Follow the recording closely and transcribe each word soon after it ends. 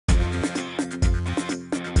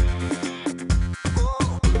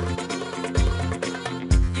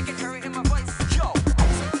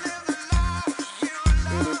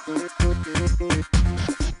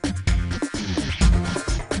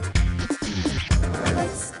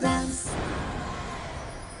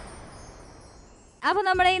അപ്പോൾ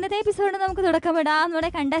നമ്മുടെ ഇന്നത്തെ എപ്പിസോഡ് നമുക്ക് തുടക്കമിടാം. നമ്മുടെ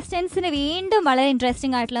കണ്ടസ്റ്റൻസിന് വീണ്ടും വളരെ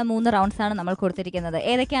ഇൻട്രസ്റ്റിംഗ് ആയിട്ടുള്ള 3 റൗണ്ട്സ് ആണ് നമ്മൾ കൊടുത്തിരിക്കുന്നത്.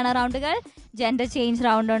 ഏതൊക്കെയാണ് റൗണ്ടുകൾ? ജെൻഡർ ചേഞ്ച്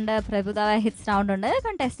റൗണ്ട് ഉണ്ട്, പ്രഭുദേവ ഹിറ്റ്സ് റൗണ്ട് ഉണ്ട്,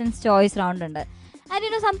 കണ്ടസ്റ്റൻസ് ചോയ്സ് റൗണ്ട് ഉണ്ട്.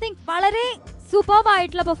 ആൻഡ് സംതിങ് വളരെ സൂപ്പർബ്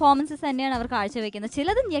ആയിട്ടുള്ള പെർഫോമൻസസ് തന്നെയാണ് അവർ കാഴ്ചവെക്കുന്നത്.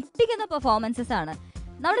 ചിലത് ഞെട്ടിക്കുന്ന പെർഫോമൻസസ് ആണ്.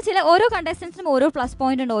 നമ്മുടെ ഓരോ കണ്ടസ്റ്റൻസിനും ഓരോ പ്ലസ്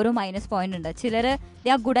പോയിന്റ് ഉണ്ട്, ഓരോ മൈനസ് പോയിന്റ് ഉണ്ട്. ചിലർ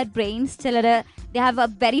they are good at brains, ചിലർ they have A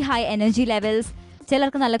very high energy levels,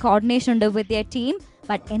 ചിലർക്ക് നല്ല കോർഡിനേഷൻ ഉണ്ട് വിത്ത് ദിയർ ടീം.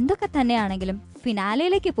 ബട്ട് എന്തൊക്കെ തന്നെയാണെങ്കിലും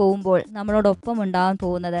ഫിനാലയിലേക്ക് പോകുമ്പോൾ നമ്മളോടൊപ്പം ഉണ്ടാകാൻ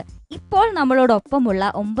പോകുന്നത് ഇപ്പോൾ നമ്മളോടൊപ്പമുള്ള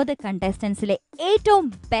 9 കണ്ടസ്റ്റൻസിലെ ഏറ്റവും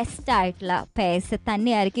ബെസ്റ്റ് ആയിട്ടുള്ള പേഴ്സ്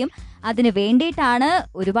തന്നെയായിരിക്കും. അതിന് വേണ്ടിയിട്ടാണ്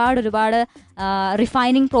ഒരുപാട്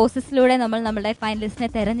റിഫൈനിങ് പ്രോസസ്സിലൂടെ നമ്മൾ നമ്മുടെ ഫൈനലിസ്റ്റിനെ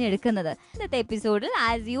തിരഞ്ഞെടുക്കുന്നത്. ഇന്നത്തെ എപ്പിസോഡിൽ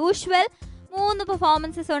ആസ് യൂഷ്വൽ 3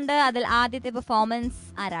 പെർഫോമൻസസ് ഉണ്ട്. അതിൽ ആദ്യത്തെ പെർഫോമൻസ്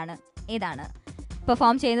ഏതാണ്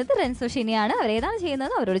പെർഫോം ചെയ്യുന്നത്? റെൻസോ ഷിനിയാണ്. അവരേതാണ്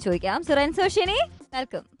ചെയ്യുന്നത് അവരോട് ചോദിക്കാം. So Renzo Shini,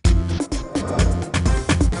 welcome.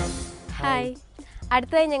 Hi.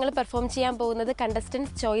 അടുത്തതായി ഞങ്ങൾ പെർഫോം ചെയ്യാൻ പോകുന്നത്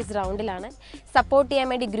കണ്ടസ്റ്റൻസ് ചോയ്സ് റൗണ്ടിലാണ്. സപ്പോർട്ട് ചെയ്യാൻ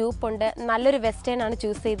വേണ്ടി ഗ്രൂപ്പ് ഉണ്ട്. നല്ലൊരു വെസ്റ്റേൺ ആണ്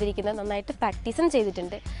ചൂസ് ചെയ്തിരിക്കുന്നത്. നന്നായിട്ട് പ്രാക്ടീസും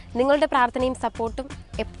ചെയ്തിട്ടുണ്ട്. നിങ്ങളുടെ പ്രാർത്ഥനയും സപ്പോർട്ടും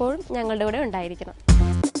എപ്പോഴും ഞങ്ങളുടെ കൂടെ ഉണ്ടായിരിക്കണം.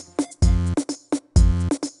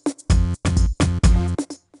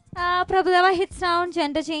 Prabhudeva hits round,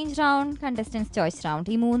 gender change round, contestants choice round.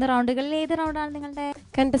 ഈ 3 റൗണ്ടുകളിൽ ഏത് റൗണ്ടാണ് നിങ്ങളുടെ?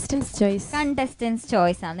 കണ്ടസ്റ്റൻസ്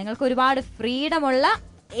ചോയ്സ് ആണ്. നിങ്ങൾക്ക് ഒരുപാട് ഫ്രീഡം ഉള്ള,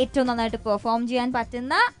 ഏറ്റവും നന്നായിട്ട് പെർഫോം ചെയ്യാൻ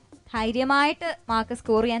പറ്റുന്ന, ധൈര്യമായിട്ട് മാർക്ക്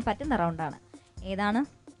സ്കോർ ചെയ്യാൻ പറ്റുന്ന റൗണ്ടാണ്. ഏതാണ്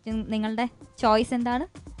നിങ്ങളുടെ ചോയ്സ്? എന്താണ്?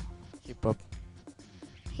 Hip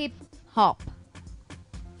hop.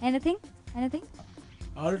 Anything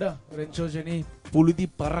പുളുതി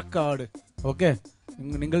Parakkad. Okay,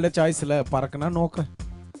 നിങ്ങളുടെ ചോയ്സില് പറക്കണ നോക്ക.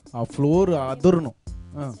 ആ ഫ്ലോർ അതിർന്നു.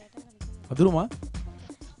 അതിരുമാ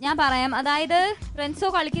ഞാൻ പറയാം. അതായത് റെൻസോ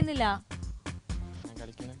കളിക്കുന്നില്ല.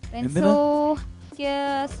 റെൻസോക്ക്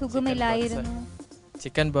സുഖമില്ലായിരുന്നു.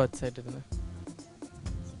 ചിക്കൻ ബോക്സ്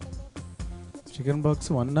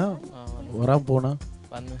വരാൻ പോണ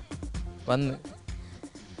വന്ന്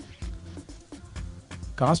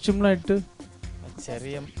കാസ്റ്റ്യൂമിലായിട്ട്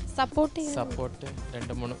ചെറിയ സപ്പോർട്ട്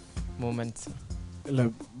 2-3 മൂവ്മെന്റ്സ്. ഇല്ല,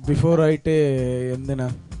 ബിഫോർ ആയിട്ട് എന്തിനാ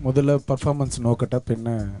മുതല പെർഫോമൻസ് നോക്കട്ടെ,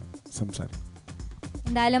 പിന്നെ സംസാരിക്കും.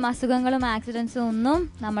 എന്തായാലും അസുഖങ്ങളും ആക്സിഡൻസും ഒന്നും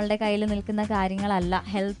നമ്മളുടെ കയ്യിൽ നിൽക്കുന്ന കാര്യങ്ങളല്ല.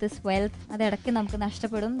 Health is wealth. അത് ഇടയ്ക്ക് നമുക്ക്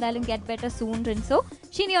നഷ്ടപ്പെടും. എന്തായാലും get better soon. Renzo,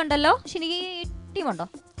 Shini ഉണ്ടല്ലോ. ഷിനിക്ക്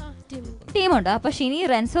ടീമുണ്ട്. അപ്പൊ ഷിനി,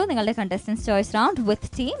 റെൻസോ നിങ്ങളുടെ കണ്ടസ്റ്റൻസ് ചോയ്സ് റൗണ്ട് വിത്ത്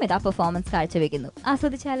ടീം ഇതാ പെർഫോമൻസ് കാഴ്ചവെക്കുന്നു.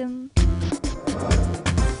 ആസ്വദിച്ചാലും.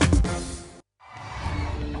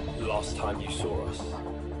 Last time you saw us,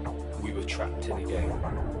 we were trapped in a game.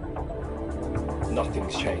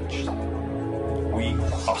 Nothing's changed. We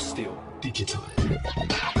are still digital.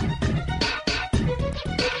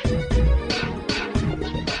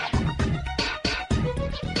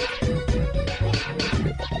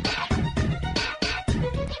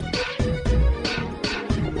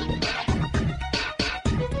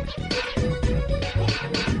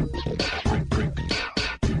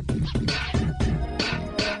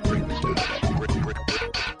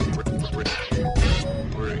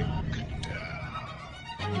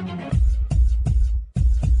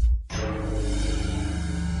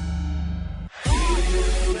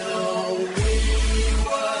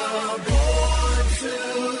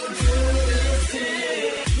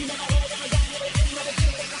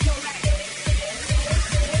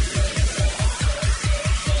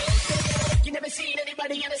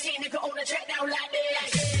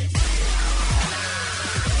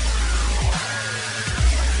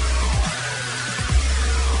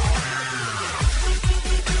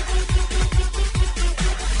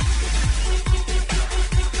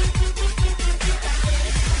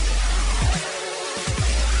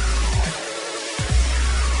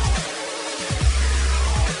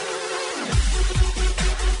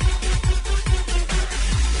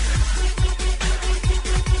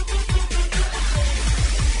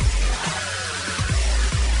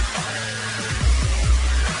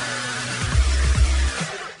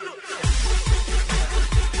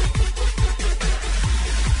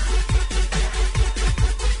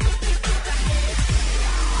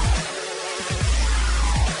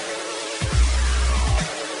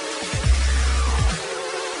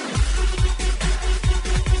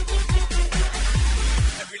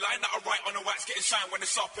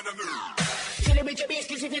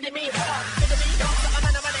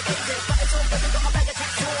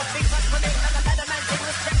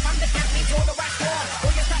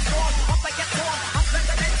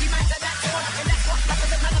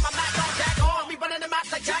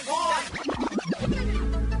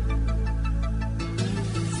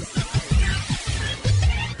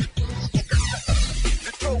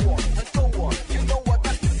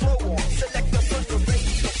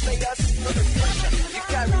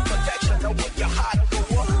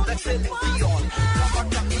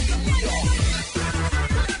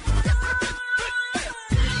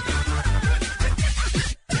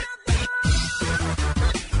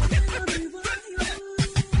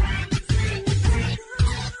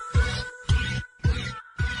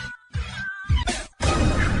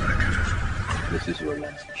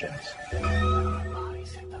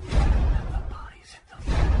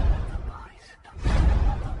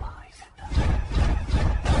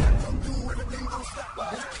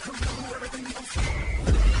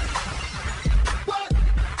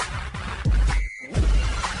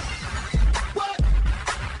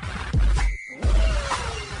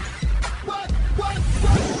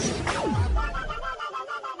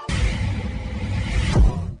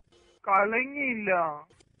 കലങ്ങിയില്ല.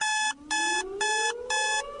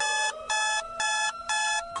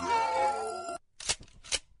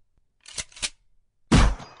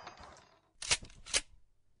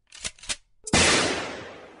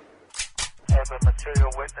 Have a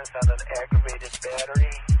material witness on an aggravated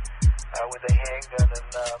battery with a handgun,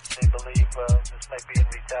 and they believe this might be in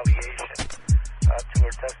retaliation to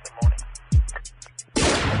her testimony.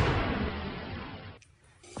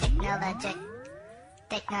 Technologic.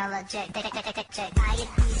 I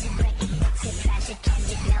abuse it, break it, fix it, trash it, change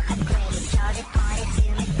it, now upgrade it, chart it, point it,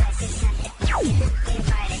 zoom it, press it, snap it,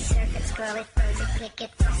 divide it, circuit, scroll it, pose it, click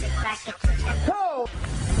it, fix it, crack it, push it.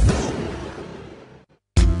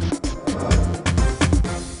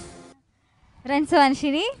 Renzo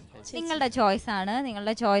അൻഷിനി, നിങ്ങളുടെ choice ആണ്.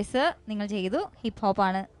 നിങ്ങളുടെ choice നിങ്ങൾ ചെയ്തു. Hip hop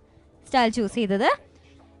ആണ് style choose ചെയ്തത്.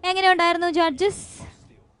 എങ്ങനെയുണ്ടായിരുന്നു judges?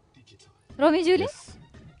 Romy Julie?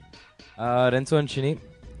 Renzo and Shini.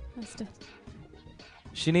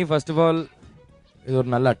 Shini, first of all, ഇത് ഒരു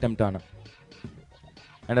നല്ല അറ്റംപ്റ്റ് ആണ്.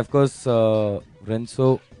 ആൻഡ് ഓഫ് കോഴ്സ് റെൻസോ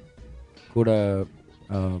കൂടെ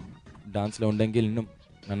ഡാൻസിലുണ്ടെങ്കിൽ ഇന്നും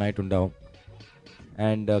നന്നായിട്ടുണ്ടാവും.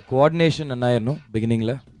 ആൻഡ് കോർഡിനേഷൻ നന്നായിരുന്നു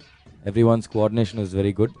ബിഗിനിങ്ങിൽ. Every once coordination was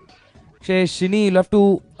very good. പക്ഷേ Shini, you have to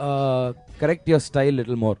correct your style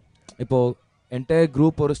little more. ഇപ്പോൾ എൻറ്റയർ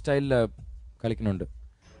ഗ്രൂപ്പ് ഒരു സ്റ്റൈലിൽ കളിക്കുന്നുണ്ട്.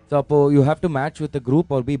 സോ അപ്പോൾ you have to match with the group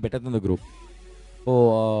or B better than the group. അപ്പോൾ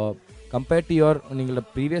compare to your നിങ്ങളുടെ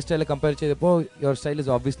previous style compare ചെയ്തപ്പോൾ your style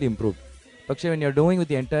is obviously improve. പക്ഷേ when you are doing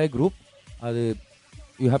with the entire group, അത്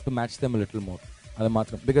you have to match them little more. അത്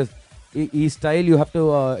മാത്രം. Because ഈ style you have to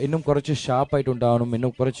ഇന്നും കുറച്ച് ഷാർപ്പായിട്ട് ഉണ്ടാവണം,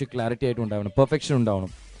 ഇന്നും കുറച്ച് ക്ലാരിറ്റി ആയിട്ട് ഉണ്ടാവണം, പെർഫെക്ഷൻ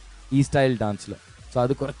ഉണ്ടാവണം ഈ സ്റ്റൈൽ ഡാൻസിൽ. സോ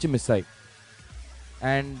അത് കുറച്ച് മിസ്സായി.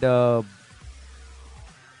 ആൻഡ്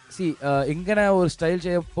ഇങ്ങനെ ഒരു സ്റ്റൈൽ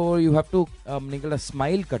ചെയ്യപ്പോൾ യു ഹാവ് ടു നിങ്ങളുടെ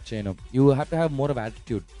സ്മൈൽ കട്ട് ചെയ്യണം. You have to have more of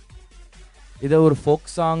attitude. ഇത് ഒരു ഫോക്ക്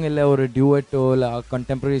സോങ് ഇല്ല, ഒരു ഡ്യൂവറ്റോ ഇല്ല,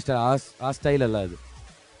 കണ്ടംപററി സ്റ്റൈൽ ആ സ്റ്റൈലല്ല ഇത്.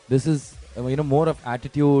 This is more of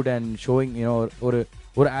attitude and showing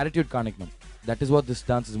ഒരു ആറ്റിറ്റ്യൂഡ് കാണിക്കണം. That is what this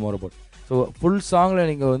dance is more about. So full സോങ്ങിൽ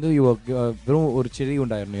നിങ്ങൾ വെറും ഒരു ചിരി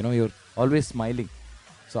ഉണ്ടായിരുന്നു. You are always smiling.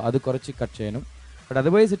 So അത് കുറച്ച് കട്ട് ചെയ്യണം. But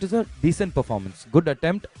otherwise, it is a decent performance. Good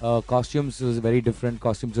attempt. Costumes is very different.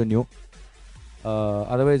 Costumes are new.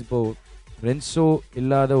 Otherwise, Renzo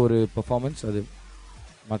illada oru performance adu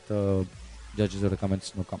matta judges oru comments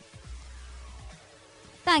nokam.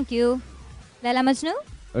 Thank you. Laila Majnu?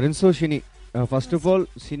 Renzo, Shini. First of all,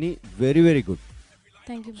 Shini, very, very good.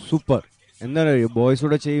 Thank you. Super. എന്താണ്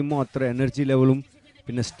ബോയ്സോടെ ചെയ്യുമ്പോൾ അത്ര energy ലെവലും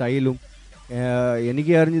പിന്നെ സ്റ്റൈലും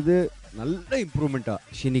എനിക്ക് അറിഞ്ഞത് നല്ല ഇമ്പ്രൂവ്മെൻറ്റാണ്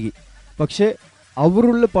ഷിനിക്ക്. പക്ഷേ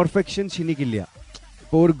അവരുള്ള പെർഫെക്ഷൻ ഷിനിക്കില്ല.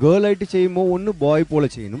 ഇപ്പോൾ ഒരു ഗേൾ ആയിട്ട് ചെയ്യുമ്പോൾ ഒന്ന് ബോയ് പോലെ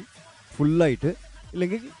ചെയ്യണം ഫുള്ളായിട്ട്,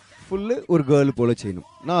 ഇല്ലെങ്കിൽ ഫുള്ള് ഒരു ഗേൾ പോലെ ചെയ്യണം.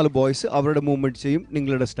 4 ബോയ്സ് അവരുടെ മൂവ്മെൻറ്റ് ചെയ്യും,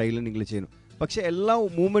 നിങ്ങളുടെ സ്റ്റൈൽ നിങ്ങൾ ചെയ്യണം. പക്ഷേ എല്ലാ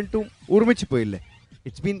മൂവ്മെൻറ്റും ഒരുമിച്ച് പോയില്ലേ,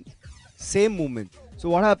 it's been same movement. So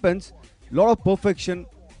what happens, lot of perfection.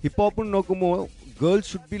 Hip ഹോപ്പിന് നോക്കുമ്പോൾ girls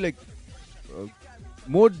should be like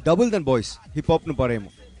more double than boys hip hop nu parayamo,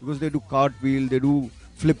 because they do cartwheel, they do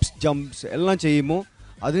flips, jumps ellam cheyumo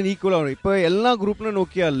adinu equal aanu. ipo ella group nu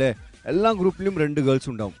nokkiyalle ella group lum 2 girls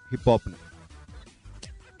undavum hip hop nu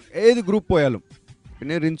edu group poyalum.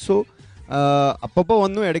 pinne Renzo appappa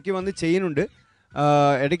vannu edakku vannu cheyyunnundu,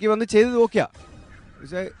 edakku vannu cheythu okya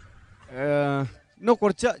no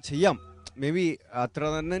korcha cheyyam, maybe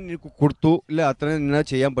atra thanne ninakku koduthu illa atra ninna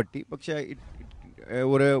cheyan patti. പക്ഷേ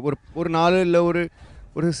ഒരു 4 ഇല്ല ഒരു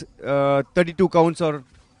 32 counts or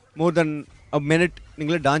more than A minute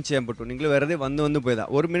നിങ്ങൾ dance ചെയ്യാൻ പറ്റൂ. നിങ്ങൾ വെറുതെ വന്ന് പോയതാ,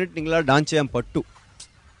 1 മിനിറ്റ് നിങ്ങൾ ഡാൻസ് ചെയ്യാൻ പറ്റൂ.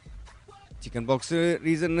 ചിക്കൻ ബോക്സ്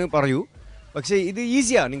റീസണ് പറയൂ, പക്ഷേ ഇത്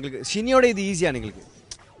ഈസിയാണ് നിങ്ങൾക്ക്. ഷിനിയോടെ ഇത് ഈസിയാണ് നിങ്ങൾക്ക്,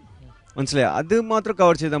 മനസ്സിലായി? അത് മാത്രം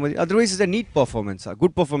കവർ ചെയ്താൽ മതി. Otherwise it's A NEET performance,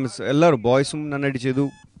 good performance. എല്ലാവരും ബോയ്സും നന്നായിട്ട് ചെയ്തു,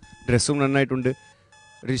 ഡ്രസ്സും നന്നായിട്ടുണ്ട്.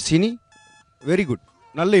 ഷിനി വെരി ഗുഡ്,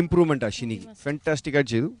 നല്ല ഇമ്പ്രൂവ്മെൻറ്റാണ് ഷിനിക്ക്. ഫാന്റാസ്റ്റിക്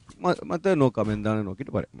ആയിട്ട് ചെയ്തു. മറ്റേ നോക്കാം എന്താണെന്ന്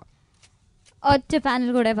നോക്കിയിട്ട് പറയാം. ഒറ്റ പാനൽ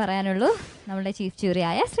കൂടെ പറയാനുള്ളൂ. നമ്മുടെ ചീഫ് ജൂറി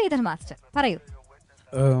ആയ ശ്രീധർ മാസ്റ്റർ പറയൂ.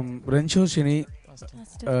 റെൻഷോ, ഷിനി,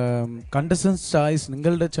 കണ്ടസ്റ്റൻസ് ചോയ്സ്,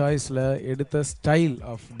 നിങ്ങളുടെ ചോയ്സിൽ എടുത്ത സ്റ്റൈൽ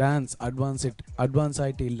ഓഫ് ഡാൻസ് അഡ്വാൻസ്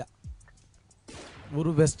ആയിട്ട് ഇല്ല.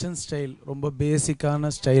 ഒരു വെസ്റ്റേൺ സ്റ്റൈൽ, ரொம்ப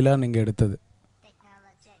பேசிக்கான ஸ்டைலாக நீங்கள் எடுத்தது.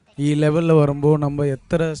 ഈ ലെവലിൽ വരുമ്പോൾ நம்ம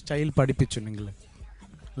എത്ര സ്റ്റൈൽ പഠിപ്പിച്ചു നിങ്ങൾ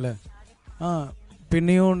അല്ലേ?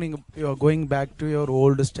 പിന്നെയും നിങ്ങൾ going back to your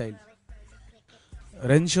old style.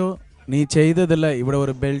 Renshaw, നീ ചെയ്തതല്ല ഇവിടെ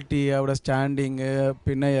ഒരു ബെൽറ്റ്, അവിടെ സ്റ്റാൻഡിങ്,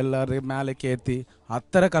 പിന്നെ എല്ലാവരുടെയും മേലെ കയറ്റി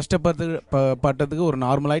അത്ര കഷ്ടപ്പെട്ടதுக்கு ഒരു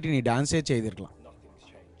നോർമലായിട്ട് നീ ഡാൻസേ ചെയ്തിരിക്കണം.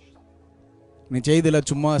 നീ ചെയ്തില്ല,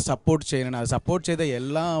 ചുമ്മാ സപ്പോർട്ട് ചെയ്യണം. അത് സപ്പോർട്ട് ചെയ്ത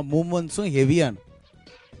എല്ലാ മൂവ്മെൻറ്റ്സും ഹെവിയാണ്.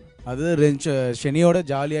 അത് ഷെനിയോടെ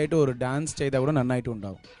ജാലിയായിട്ട് ഒരു ഡാൻസ് ചെയ്താൽ കൂടെ നന്നായിട്ട്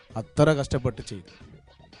ഉണ്ടാവും. അത്ര കഷ്ടപ്പെട്ട് ചെയ്തു.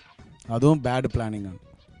 അതും ബാഡ് പ്ലാനിങ് ആണ്.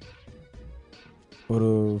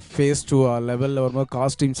 ഒരു ഫേസ് 2 ആ ലെവലിൽ വരുമ്പോൾ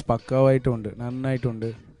കോസ്റ്റ്യൂംസ് പക്കാവായിട്ടുണ്ട്, നന്നായിട്ടുണ്ട്.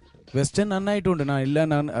 വെസ്റ്റേൺ നന്നായിട്ടുണ്ട്,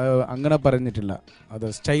 ഞാൻ അങ്ങനെ പറഞ്ഞിട്ടില്ല. അത്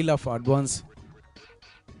സ്റ്റൈൽ ഓഫ് അഡ്വാൻസ്.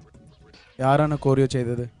 ആരാണ് കോറിയോ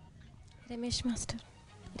ചെയ്തത്? രമേശ് മാസ്റ്റർ.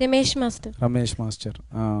 രമേശ് മാസ്റ്റർ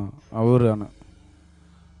അവരാണ്.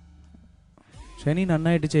 ഷെനി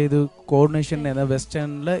നന്നായിട്ട് ചെയ്തു. കോർഡിനേഷൻ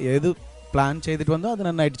വെസ്റ്റേണിൽ ഏത് പ്ലാൻ ചെയ്തിട്ട് വന്നോ അത്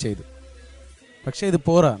നന്നായിട്ട് ചെയ്തു. പക്ഷേ ഇത്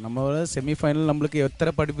പോരാ. നമ്മൾ സെമി ഫൈനൽ നമ്മൾക്ക് എത്ര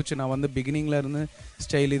പഠിപ്പിച്ചു. ഞാൻ ബിഗിനിങ്ങിൽ ഇരുന്ന്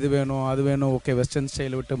സ്റ്റൈൽ ഇത് വേണോ അത് വേണോ, ഓക്കെ വെസ്റ്റേൺ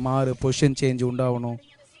സ്റ്റൈൽ വിട്ട് മാറ്, പൊസിഷൻ ചേഞ്ച് ഉണ്ടാവണോ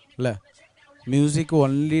അല്ലേ. മ്യൂസിക്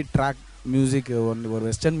ഓൺലി ട്രാക്ക് മ്യൂസിക്, ഒരു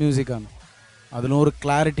വെസ്റ്റേൺ മ്യൂസിക്കാണ്. അതിനൊരു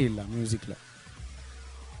ക്ലാരിറ്റി ഇല്ല മ്യൂസിക്കിൽ.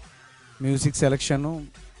 Music സെലക്ഷനും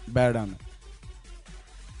ബാഡാണ്.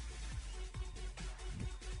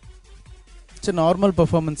 It's A normal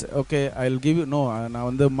performance. Okay, I will give you know,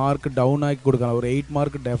 ഞാൻ മാർക്ക് ഡൗൺ ആക്കി കൊടുക്കണം. ഒരു 8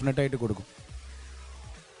 മാർക്ക് ഡെഫിനറ്റ് ആയിട്ട് കൊടുക്കും.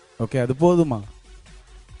 ഓക്കെ, അത് പോതുമാ.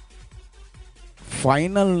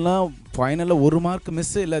 ഫൈനലിൽ 1 മാർക്ക്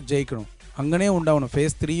മിസ് ഇല്ല, ജയിക്കണം. അങ്ങനെ ഉണ്ടാവണം.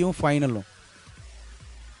 ഫേസ് 3യും ഫൈനലും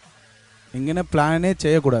ഇങ്ങനെ പ്ലാനേ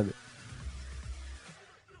ചെയ്യக்கூடாது.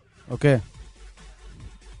 Okay,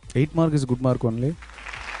 8 mark is good mark only.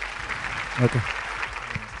 Okay,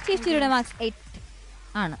 chief ജൂറിയുടെ marks 8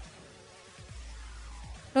 ആണ്.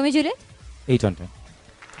 Romy Julie 8 on 10.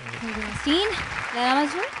 Scene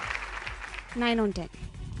ലരാമജു 9 on 10.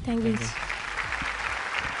 Thank you.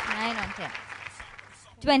 9 on 10.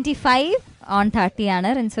 25 on 30 ആണ്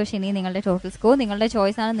റിൻസോ ഷിനി നിങ്ങളുടെ ടോട്ടൽ സ്കോർ. നിങ്ങളുടെ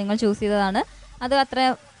ചോയ്സ് ആണ്, നിങ്ങൾ ചൂസ് ചെയ്തതാണ്. അത് അത്ര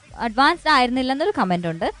അഡ്വാൻസ്ഡ് ആയിരുന്നില്ല എന്നൊരു കമൻ്റ്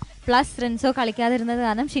ഉണ്ട്. പ്ലസ് റിൻസോ കളിക്കാതിരുന്നത്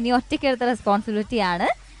കാരണം ഷിനി ഒറ്റയ്ക്ക് എടുത്ത റെസ്പോൺസിബിലിറ്റി ആണ്.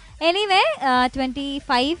 Anyway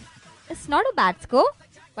 25 is not A bad score,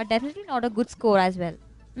 but definitely not A good score as well.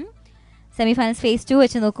 Semi finals face 2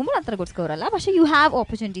 വെച്ച് നോക്കുമ്പോൾ അത്ര ഗുഡ് സ്കോർ അല്ല. പക്ഷേ യു ഹാവ്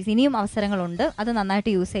ഓപ്പർച്യൂണിറ്റീസ്, ഇനിയും അവസരങ്ങളുണ്ട്. അത്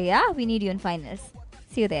നന്നായിട്ട് യൂസ് ചെയ്യുക. We need you in finals.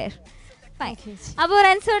 See you there. അപ്പോൾ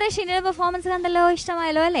റെൻസോയുടെ ഷിനിയുടെ പെർഫോമൻസ് കണ്ടല്ലോ,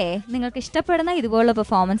 ഇഷ്ടമായല്ലോ അല്ലേ? നിങ്ങൾക്ക് ഇഷ്ടപ്പെടുന്ന ഇതുപോലുള്ള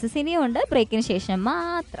പെർഫോമൻസസ് ഇനിയും ഉണ്ട്. ബ്രേക്കിന് ശേഷം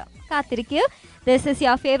മാത്രം കാത്തിരിക്കൂ. This is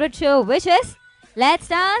your favourite show which is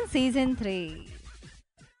let's dance season 3.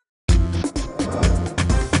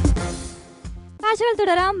 കാഴ്ചകൾ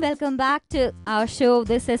തുടരാം. Welcome back to our show.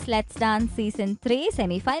 This is let's dance season 3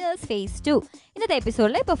 semi finals face 2. ഇന്നത്തെ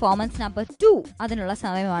എപ്പിസോഡിലെ പെർഫോമൻസ് നമ്പർ 2 അതിനുള്ള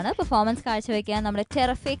സമയമാണ്. പെർഫോമൻസ് കാഴ്ചവെക്കാൻ നമ്മുടെ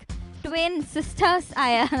ടെറിഫിക് ട്വിൻ സിസ്റ്റേഴ്സ്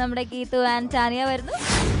ആയ നമ്മുടെ ഗീതു ആൻഡ് ടാനിയ വരുന്നു.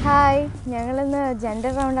 ഹായ്, ഞങ്ങളിന്ന്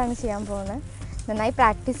ജെൻഡർ റൗണ്ടാണ് ചെയ്യാൻ പോകുന്നത്. നന്നായി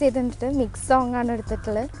പ്രാക്ടീസ് ചെയ്തിട്ട് മിക്സ് സോങ് ആണ്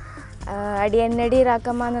എടുത്തിട്ടുള്ളത്. അടി എന്നടി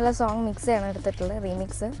രാക്കമ്മ എന്നുള്ള സോങ് മിക്സ് ചെയ്യണം എടുത്തിട്ടുള്ളത്,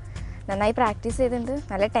 റീമിക്സ്. നന്നായി പ്രാക്ടീസ് ചെയ്തിട്ടുണ്ട്.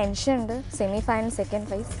 നല്ല ടെൻഷൻ ഉണ്ട്. Semi final second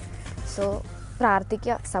phase. So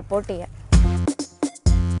പ്രാർത്ഥിക്കുക, സപ്പോർട്ട് ചെയ്യുക.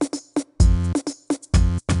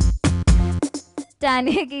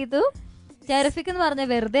 ടാനിയ ഗീതു ടെറിഫിക് എന്ന് പറഞ്ഞ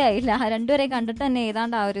വെറുതെ ആയില്ല. രണ്ടുപേരെ കണ്ടിട്ട് തന്നെ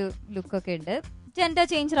ഏതാണ്ട് ആ ഒരു ലുക്കൊക്കെ ഉണ്ട്. ജെൻഡർ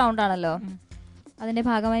ചേഞ്ച് റൗണ്ട് ആണല്ലോ, അതിന്റെ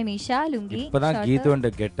ഭാഗമായി മീശ ലുങ്കി ഗീതുണ്ട്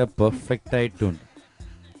ഗെറ്റപ്പ് പെർഫെക്റ്റ് ആയിട്ടുണ്ട്.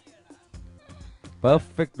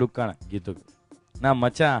 പെർഫെക്റ്റ് ലുക്കാണ് ഗീതു.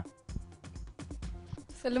 മച്ചാ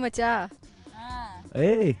சொல்லு மச்சா.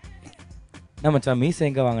 ஏய் என்ன மச்சான் மீசை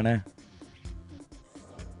எங்க வாங்குன?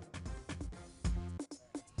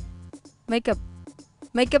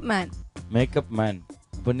 Makeup man.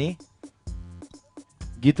 அப்ப நீ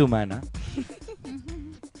ഗീതു മാനാ?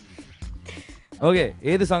 ഓക്കെ,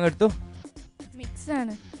 ഏത് സോങ് എടുത്തു?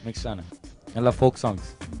 മിക്സ് ആണ്. നല്ല ഫോക്ക്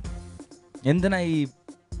സോങ്സ്. എന്തിനാ ഈ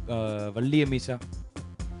വള്ളിയ മീശ?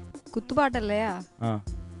 കുത്തുപാട്ടല്ലയാ?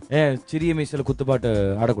 ചെറിയ മീശയില് കുത്തുപാട്ട്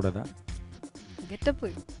ആടக்கூடாதா? ഗെറ്റപ്പ്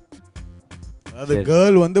அது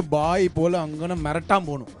கேர்ள் பாய் போல அங்கன மிரட்டாம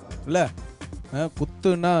போணும் இல்ல.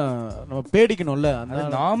 குத்துனா நம்ம பேடிக்கணும்ல.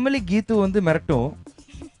 நார்மலி கீத்து மிரட்டும்.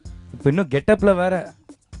 ഇപ്പൊ ഇന്നും ഗെറ്റപ്പില് വേറെ.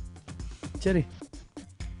 ശരി,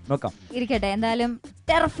 നോക്കാം. ഇരിക്കട്ടെ. എന്തായാലും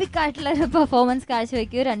ടെറിഫിക് ആയിട്ടുള്ള ഒരു പെർഫോമൻസ്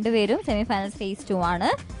കാഴ്ചവെക്കൂ രണ്ടുപേരും. സെമി ഫൈനൽസ് ഫേസ് 2 ആണ്.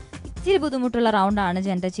 ഇച്ചിരി ബുദ്ധിമുട്ടുള്ള റൗണ്ട് ആണ്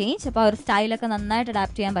ജെൻഡർ ചേഞ്ച്. അപ്പോൾ ഒരു സ്റ്റൈലൊക്കെ നന്നായിട്ട്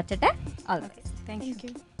അഡാപ്റ്റ് ചെയ്യാൻ പറ്റട്ടെ. All the best. Thank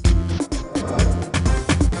you.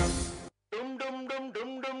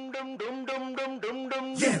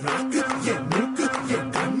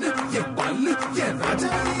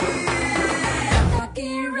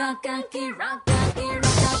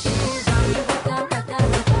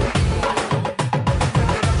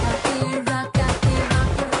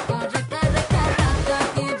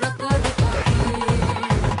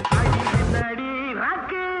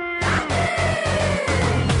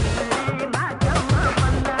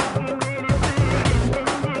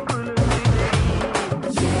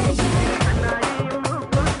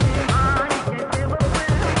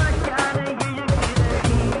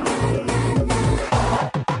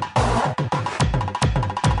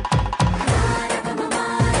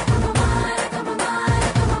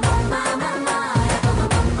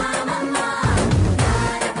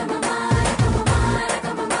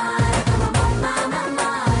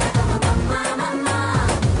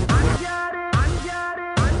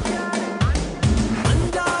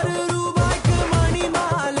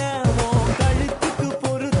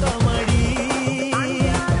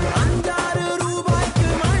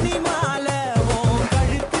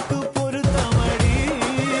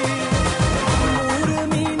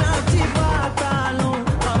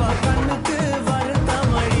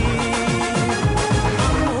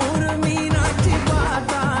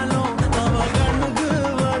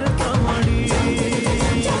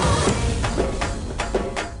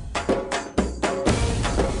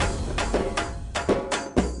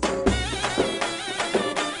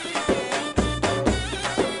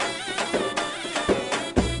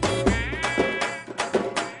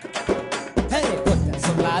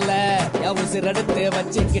 உசிரெடுத்து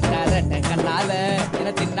வச்சுக்கிட்டார கண்ணால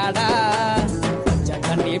என தின்னாடா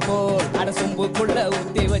தண்ணி போல் அட சொம்புக்குள்ள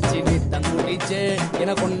ஊத்தி வச்சு வித்தம் குடிச்சு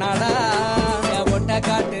என கொண்டாடா ஒட்ட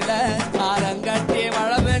காட்டுல ஆரங்கட்டி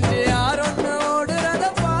மழை பெஞ்சு யாரொன்னு ஓடுறத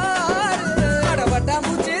பாரு அடப்பட்டா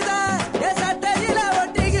மூச்சுதான் என் சட்டையில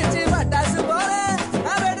ஒட்டிக்கிச்சு பட்டாசு போல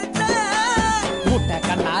அவெடுத்த முட்டை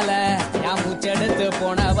கண்ணால என் மூச்செடுத்து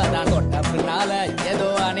போனவதான் தொட்ட பின்னால ஏதோ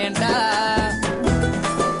அனேண்டா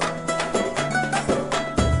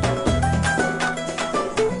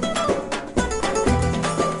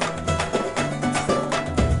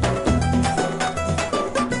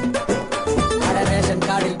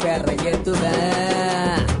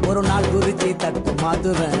ஒரு நாள் குறிச்சி தட்டு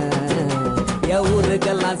மாத்துவேன் என்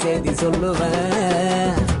ஊருக்கெல்லாம் செய்தி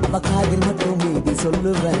சொல்லுவேன் அவ காதில் மட்டும் மீதி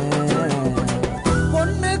சொல்லுவேன்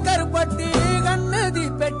பொண்ணு கருப்பட்டி கண்ணு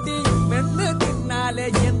தீப்பெட்டி மென்னு தின்னாலே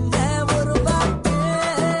என்ன ஒரு பாட்டு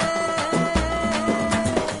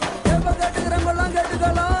கேட்டுக்கிறவங்களாம்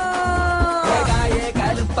கேட்டுக்கலாம் காயே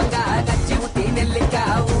கருப்பங்கா கச்சி ஊட்டி நெல்லிக்கா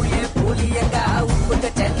ஊயே புளியங்கா உப்புக்க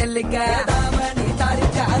சென்னெல்லிக்கா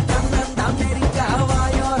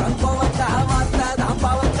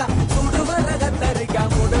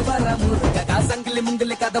சங்கிலி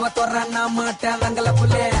முங்கிலி கதவை தொறான்னா மாட்டேன் வெங்கல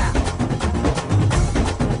புள்ளே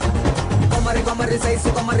கொமரி கொமரி சைசு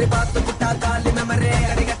கொமரி பார்த்து புட்டா காலி மெமரே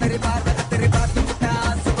கடி கத்தரி பார்த்து புட்டா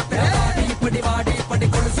ஆசுபத்திர வாடி இப்படி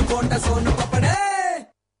கொலுசு போட்ட சோனு பப்படே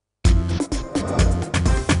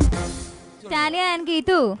ടാനിയ ആൻഡ്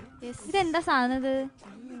ഗീതു ഇതെന്താ സാധനം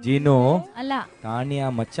ജീനോ അല്ല ടാനിയ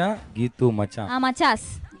മച്ചാൻ ഗീതു മച്ചാൻ ആ മച്ചാസ്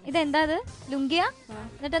ഇതെന്താ അത് ലുങ്കിയ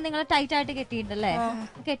എന്നിട്ട് നിങ്ങൾ ടൈറ്റ് ആയിട്ട് കെട്ടിയിട്ടുണ്ടല്ലേ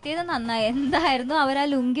കെട്ടിയത് നന്നായി എന്തായിരുന്നു അവർ ആ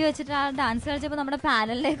ലുങ്കി വെച്ചിട്ട് ആ ഡാൻസ് കളിച്ചപ്പോ നമ്മുടെ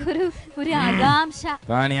പാനലിലേക്ക് ഒരു ആകാംക്ഷ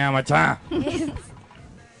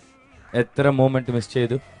എത്ര മൂമെന്റ് മിസ്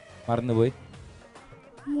ചെയ്തു മറന്നുപോയി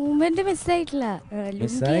മൂവ്മെന്റ് മിസ്സായിട്ടില്ല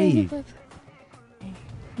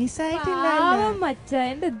മച്ചാ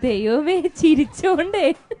എന്റെ ദൈവമേ ചിരിച്ചോണ്ടേ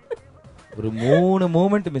ഒരു 3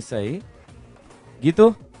 മൂമെന്റ് മിസ്സായി ഗീതു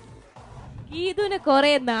ഗീതുവിനെ കുറെ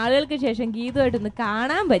നാളുകൾക്ക് ശേഷം ഗീതുവായിട്ടൊന്ന്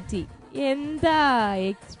കാണാൻ പറ്റി എന്താ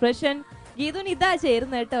എക്സ്പ്രഷൻ ഗീതുവിന് ഇതാ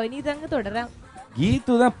ചേരുന്ന കേട്ടോ ഇനി ഇതങ്ങ് തുടരാം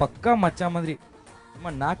ഗീതു தான் പക്ക മച്ചാ மாதிரி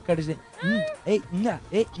നാക്കടിച്ച്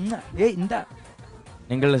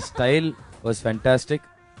നിങ്ങളുടെ style was fantastic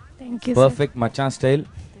perfect Machan style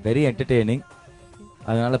very entertaining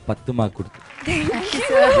அதனால 10 മാർക്ക് കൊടുത്തു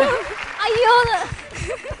അയ്യോ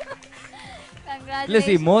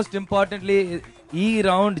മോസ്റ്റ് ഇമ്പോർട്ടന്റ്ലി ഈ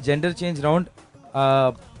round gender change round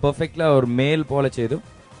perfectly ഒരു മെയിൽ പോലെ ചെയ്തു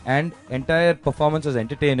and entire performance was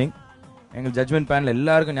entertaining ഞങ്ങൾ ജഡ്ജ്മെന്റ് പാനൽ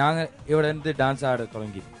എല്ലാവർക്കും ഞങ്ങൾ ഇവിടെ നിന്ന് ഡാൻസ് ആട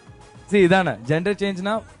തുടങ്ങി ഇതാണ് ജെൻഡർ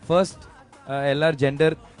ചേഞ്ചിനാ ഫസ്റ്റ് എല്ലാവരും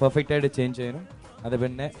ജെൻഡർ പെർഫെക്റ്റ് ആയിട്ട് ചേഞ്ച് ചെയ്യണം അത്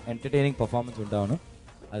പിന്നെ എന്റർടൈനിങ് പെർഫോമൻസ് ഉണ്ടാവണം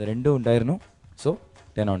അത് രണ്ടും ഉണ്ടായിരുന്നു സോ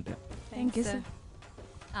 10/10 താങ്ക് യു സർ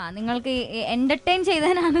നിങ്ങൾക്ക് എന്റർടൈൻ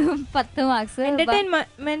ചെയ്തതിനാണ് 10 മാർക്സ്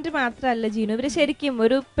എന്റർടൈൻമെന്റ് മാത്രല്ല ജീനു ഇവര് ശരിക്കും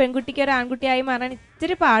ഒരു പെൺകുട്ടിക്ക് ഒരു ആൺകുട്ടിയായി മാറാൻ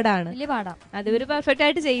ഇത്തിരി പാടാണ് വലിയ പാടാ അത് ഇവര് പെർഫെക്റ്റ്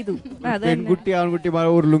ആയിട്ട് ചെയ്തു പെൺകുട്ടി ആൺകുട്ടി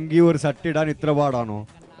ഒരു ലുങ്കി ഒരു ഷർട്ട് ഇടാൻ ഇത്ര പാടാണോ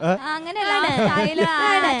അങ്ങനെയല്ല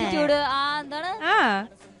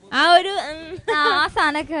ആ ഒരു ആ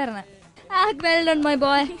സാധനമൊക്കെ വരണം well done my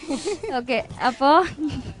boy okay അപ്പോ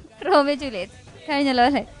റോമിയോ ജൂലിയറ്റ് കഴിഞ്ഞല്ലോ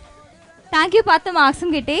അല്ലേ താങ്ക് യു 10 മാർക്സും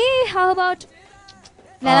കിട്ടി ഹൗ അബൌട്ട്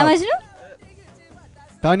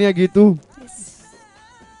താനിയ ഗീതു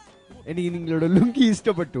എനിക്ക് നിങ്ങളുടെ ലുങ്കി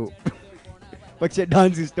ഇഷ്ടപ്പെട്ടു പക്ഷെ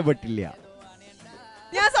ഡാൻസ് ഇഷ്ടപ്പെട്ടില്ല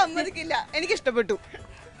ഞാൻ സമ്മതിക്കില്ല എനിക്ക് ഇഷ്ടപ്പെട്ടു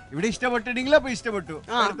ഇവിടെ ഇഷ്ടപ്പെട്ടിട്ടില്ല അപ്പൊ ഇഷ്ടപ്പെട്ടു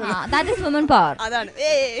അതാണ്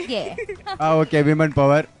ഓക്കെ വിമൻ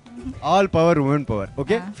പവർ ആൾ power woman power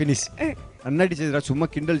okay finish നന്നായിട്ട് ചെയ്തു ചുമ്മാ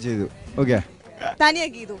കിണ്ടൽ ചെയ്തു ഓക്കെ താനിയ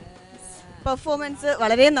ഗീതു പെർഫോമൻസ്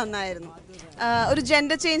വളരെ നന്നായിരുന്നു ഒരു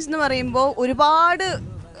ജെൻഡർ ചേഞ്ച് എന്ന് പറയുമ്പോൾ ഒരുപാട്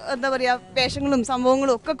എന്താ പറയുക വേഷങ്ങളും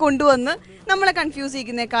സംഭവങ്ങളും ഒക്കെ കൊണ്ടുവന്ന് നമ്മളെ കൺഫ്യൂസ്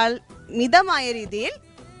ചെയ്യുന്നേക്കാൾ മിതമായ രീതിയിൽ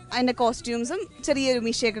അതിൻ്റെ കോസ്റ്റ്യൂംസും ചെറിയൊരു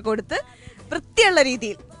മീശയൊക്കെ കൊടുത്ത് വൃത്തിയുള്ള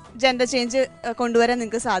രീതിയിൽ ജെൻഡർ ചേഞ്ച് കൊണ്ടുവരാൻ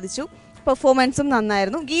നിങ്ങൾക്ക് സാധിച്ചു പെർഫോമൻസും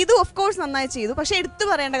നന്നായിരുന്നു ഗീതു ഓഫ് കോഴ്സ് നന്നായി ചെയ്തു പക്ഷേ എടുത്തു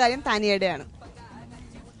പറയേണ്ട കാര്യം താനിയയുടെയാണ്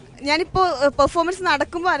ഞാനിപ്പോൾ പെർഫോമൻസ്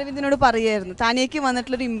നടക്കുമ്പോൾ അരവിന്ദിനോട് പറയുമായിരുന്നു താനിയയ്ക്ക്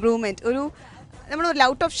വന്നിട്ടുള്ളൊരു ഇമ്പ്രൂവ്മെൻറ്റ് ഒരു നമ്മൾ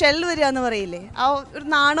ഔട്ട് ഓഫ് ഷെൽ വരിക എന്ന് പറയില്ലേ ആ ഒരു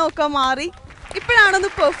നാണമൊക്കെ മാറി ഇപ്പോഴാണൊന്ന്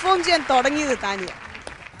പെർഫോം ചെയ്യാൻ തുടങ്ങിയത് താനിയ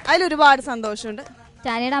അതിലൊരുപാട് സന്തോഷമുണ്ട്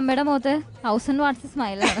ടാനിയുടെ അമ്മയുടെ മുഖത്ത് 1000 വാട്ട്സ്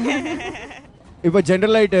സ്മൈലാണ് ഇപ്പൊ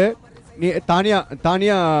ജനറലായിട്ട്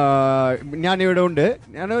താനിയ ഞാൻ ഇവിടെ ഉണ്ട്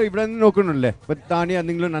ഞാൻ ഇവിടെ നിന്ന് നോക്കണല്ലേ അപ്പൊ താനിയ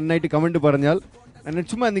എന്തെങ്കിലും നന്നായിട്ട് കമന്റ് പറഞ്ഞാൽ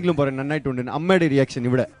ചുമ്മാ എന്തെങ്കിലും പറയും നന്നായിട്ടുണ്ട് അമ്മയുടെ റിയാക്ഷൻ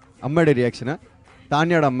ഇവിടെ അമ്മയുടെ റിയാക്ഷനാ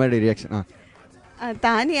താനിയുടെ അമ്മയുടെ റിയാക്ഷൻ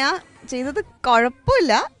താനിയ ചെയ്തത്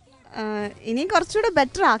കുഴപ്പമില്ല ഇനിയും കുറച്ചുകൂടെ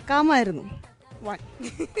ബെറ്റർ ആക്കാമായിരുന്നു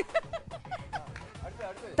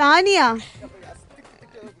താനിയ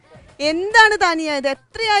എന്താണ് താനിയ ഇത്?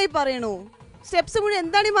 എത്രയായി പറയണു? സ്റ്റെപ്സ് മുഴുവൻ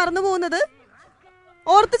എന്താണ് ഈ മറന്നു പോകുന്നത്?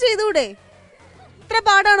 ഓർത്ത് ചെയ്തൂടെ? ഇത്ര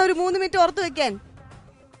പാടാണോ ഒരു 3 മിനിറ്റ് ഓർത്ത് വെക്കാൻ?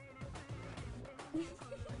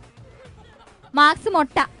 മാർക്സ്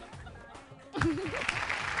മൊട്ട.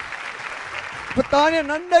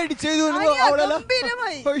 നന്നായിട്ട് ചെയ്തു.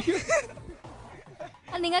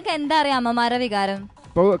 നിങ്ങൾക്ക് എന്താ അറിയാം അമ്മമാരുടെ വികാരം?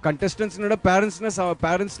 ഇപ്പോൾ കണ്ടസ്റ്റൻസിനോട്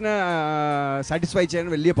പാരൻസിനെ സാറ്റിസ്ഫൈ ചെയ്യാൻ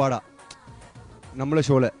വലിയ പാടാ നമ്മളെ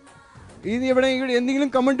ഷോയില്. ഇത് ഇവിടെ എന്തെങ്കിലും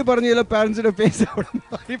കമന്റ് പറഞ്ഞാലോ പാരൻസിന്റെ ഫേസ് അവിടെ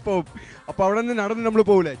മാറിപ്പോവും. അപ്പോൾ അവിടെ നിന്ന് നടന്ന് നമ്മൾ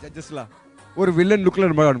പോകില്ലേ ജഡ്ജസ്ലാ, ഒരു വില്ലൻ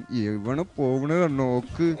ലുക്കിലാണ് കാണും. ഇവനെ പോകണത്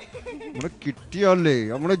നോക്ക്, നമ്മളെ കിട്ടിയാലേ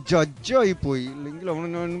നമ്മളെ ജഡ്ജായി പോയി, ഇല്ലെങ്കിൽ അവനെ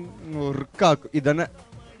ഞാൻ ഒറുക്കാക്കും. ഇതന്നെ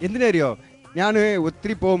എന്തിനറിയോ, ഞാൻ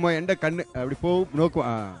ഒത്തിരി പോകുമ്പോൾ എൻ്റെ കണ്ണ് അവിടെ പോവും, നോക്കും,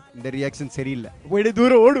 ആ എൻ്റെ റിയാക്ഷൻ ശരിയില്ല, പോയിട്ട്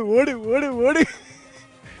ദൂരം ഓട് ഓട് ഓട് ഓട്,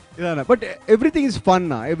 ഇതാണ്. But everything is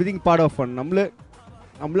ഫണ്ണാ, everything part of fun.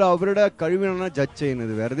 നമ്മൾ അവരുടെ കഴിവിനാണ് ജഡ്ജ്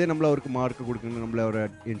ചെയ്യുന്നത്, വെറുതെ നമ്മൾ അവർക്ക് മാർക്ക് കൊടുക്കുന്നത് നമ്മൾ അവരെ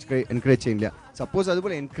എൻകറേജ് ചെയ്യില്ല. സപ്പോസ്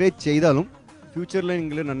അതുപോലെ എൻകറേജ് ചെയ്താലും ഫ്യൂച്ചറിൽ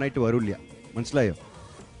നിങ്ങൾ നന്നായിട്ട് വരില്ല, മനസ്സിലായോ?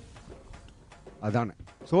 അതാണ്.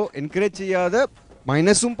 സോ എൻകറേജ് ചെയ്യാതെ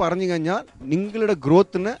മൈനസും പറഞ്ഞു കഴിഞ്ഞാൽ നിങ്ങളുടെ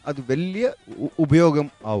ഗ്രോത്തിന് അത് വലിയ ഉപയോഗം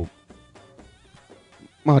ആവും.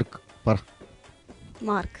 മാർക്ക് പറ.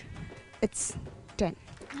 Mark it's 10.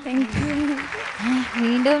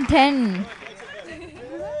 വീണ്ടും 10.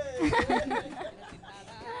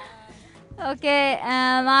 Okay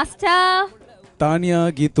master. Tania,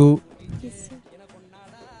 Geethu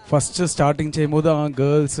first starting ചെയ്യുമ്പോൾ ആ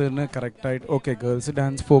ഗേൾസിന് കറക്റ്റായിട്ട് ഓക്കെ ഗേൾസ്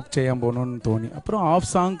ഡാൻസ് ഫോക്ക് ചെയ്യാൻ പോകണമെന്ന് തോന്നി. അப்புறம் ഹാഫ്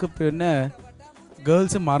சாங்க்கு പിന്നെ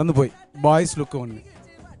கேர்ள்ஸ் மறந்து போய் பாய்ஸ் லுக்கு ஒன்று,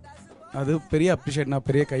 அது பெரிய அப்ரிஷியேட், நான்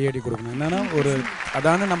பெரிய கையடி கொடுக்கணும். என்னன்னா ஒரு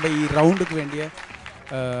அதான நம்ம ഈ റൗണ്ടുக்கு വേണ്ടിയ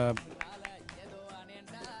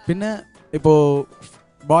പിന്നെ ഇപ്പോൾ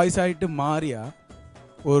பாய்ஸ் ആയിട്ട് മാറിയ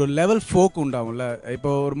ഒരു ലെവൽ ഫോക്ക് ഉണ്ടാവുംல.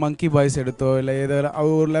 ഇപ്പോൾ ഒരു മങ്കി பாய்ஸ் എടുത്തോ இல்லை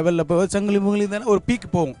ஏதாவது ஒரு லெவலில் இப்போ சங்கிலி முங்கிலி தானே ஒரு பீக்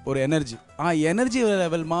போகும், ஒரு எனர்ஜி. ആ എനർജി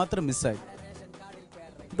ലെവൽ മാത്രം മിസ്സായി.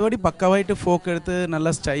 ഇതുവഴി പക്കവായിട്ട് ഫോക്ക് എടുത്ത് നല്ല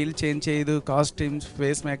സ്റ്റൈൽ ചേഞ്ച് ചെയ്ത് costumes,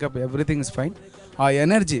 face makeup, everything is fine. ആ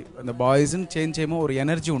എനർജി அந்த பாய்ஸும் ചേഞ്ച് ചെയ്യുമ്പോൾ ഒരു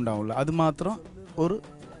എനർജി ഉണ്ടാവില്ല, അത് മാത്രം ഒരു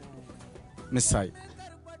മിസ്സായി.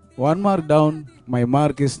 1 mark down, my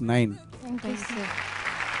mark is 9.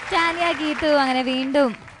 Tanya, Geethu അങ്ങനെ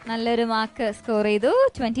വീണ്ടും നല്ലൊരു മാർക്ക് സ്കോർ ചെയ്തു,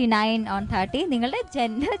 29/30. നിങ്ങളുടെ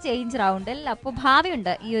ജെൻഡർ ചേഞ്ച് റൗണ്ടിൽ അപ്പോൾ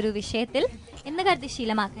ഭാവിയുണ്ട് ഈ ഒരു വിഷയത്തിൽ എന്ന് കരുതി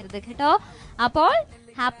ശീലമാക്കരുത് കേട്ടോ. അപ്പോൾ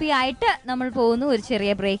ഹാപ്പി ആയിട്ട് നമ്മൾ പോകുന്നു ഒരു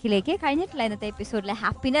ചെറിയ ബ്രേക്കിലേക്ക്. കഴിഞ്ഞിട്ടുള്ള ഇന്നത്തെ എപ്പിസോഡിലെ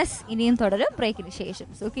ഹാപ്പിനെസ് ഇനിയും തുടരും ബ്രേക്കിന് ശേഷം.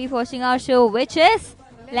 So keep watching our show which is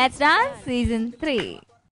let's dance season 3.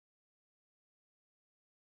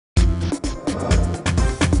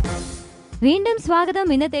 വീണ്ടും സ്വാഗതം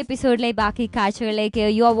ഇന്നത്തെ എപ്പിസോഡിലെ ബാക്കി കാഴ്ചകളിലേക്ക്.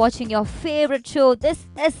 You are watching your favourite show. This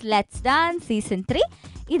is let's dance season 3.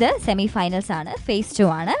 ഇത് സെമി ഫൈനൽസ് ആണ്, ഫേസ് 2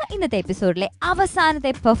 ആണ്. ഇന്നത്തെ എപ്പിസോഡിലെ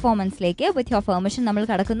അവസാനത്തെ പെർഫോമൻസിലേക്ക് വിത്ത് യുവർ പെർമിഷൻ നമ്മൾ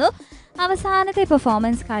കടക്കുന്നു. അവസാനത്തെ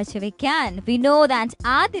പെർഫോമൻസ് കാഴ്ചവെക്കാൻ വിനോദ് ആൻഡ്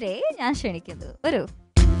ആതിരെ ഞാൻ ക്ഷണിക്കുന്നു. വരൂ.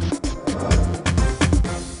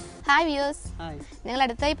 ഹായ് വ്യൂസ്, ഞങ്ങൾ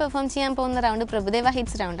അടുത്തായി പെർഫോം ചെയ്യാൻ പോകുന്ന റൗണ്ട് പ്രഭുദേവ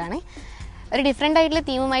ഹിറ്റ്സ് റൗണ്ടാണ്. ഒരു ഡിഫറെൻ്റ് ആയിട്ടുള്ള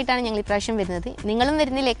തീമുമായിട്ടാണ് ഞങ്ങൾ ഇപ്രാവശ്യം വരുന്നത്. നിങ്ങളും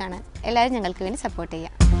വരുന്നില്ലേ കാണാൻ? എല്ലാവരും ഞങ്ങൾക്ക് വേണ്ടി സപ്പോർട്ട്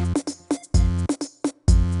ചെയ്യാം.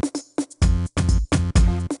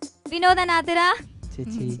 വിനോദ് ആൻഡ് ആതിര.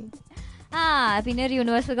 പിന്നെ ഒരു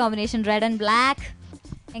universal combination red and black.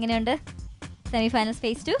 എങ്ങനെയുണ്ട് സെമി ഫൈനൽസ്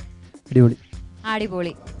ഫേസ് 2?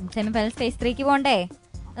 അടിപൊളി. സെമി ഫൈനൽസ് ഫേസ് 3ക്ക് പോകണ്ടേ?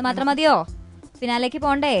 അത് മാത്രം മതിയോ? ഫിനാലേക്ക്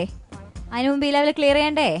പോകണ്ടേ? അതിന് മുമ്പ് ഈ ലെവൽ ക്ലിയർ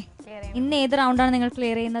ചെയ്യണ്ടേ? ഇന്ന് ഏത് റൗണ്ടാണ് നിങ്ങൾ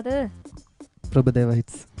ക്ലിയർ ചെയ്യുന്നത്? Prabhudeva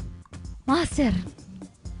hits. Master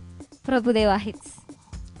Prabhudeva hits.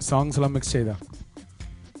 Songs എല്ലാം മിക്സ് ചെയ്താ?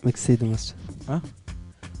 മിക്സ് ചെയ്തു മാസ്റ്റർ.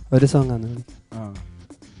 ഒരു സോങ് ആണ്.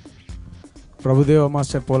 പ്രഭുദേവ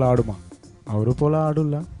മാസ്റ്റർ പോലെ ആടുമാ? അവര് പോലെ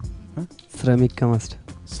ആടില്ല. ശ്രമിക്കാം മാസ്റ്റർ,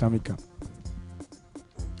 ശ്രമിക്കാം.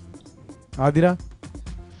 Athira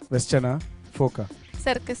വെസ്റ്റേണാ ഫോക്കാ?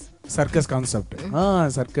 Circus. Circus concept.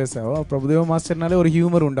 Circus. Prabhudeva മാസ്റ്ററിനാലെ ഒരു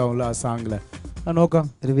ഹ്യൂമർ ഉണ്ടാവുമല്ലോ ആ സോങ്ങില്. നോക്കാം.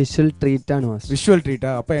 ഒരു വിഷ്വൽ ട്രീറ്റ് ആണ് മാസ്റ്റർ. വിഷ്വൽ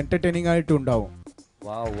ട്രീറ്റാ, അപ്പൊ എന്റർടൈനിങ് ആയിട്ട് ഉണ്ടാവും.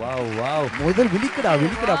 മുതൽ വിളിക്കടാ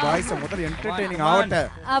ബോയ്സ്, മുതൽ എന്റർടൈനിങ് ആവട്ടെ.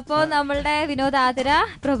 അപ്പോ നമ്മളുടെ വിനോദ് ആതിര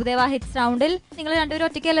പ്രഭുദേവ ഹിറ്റ്സ് റൗണ്ടിൽ നിങ്ങൾ രണ്ടുപേരും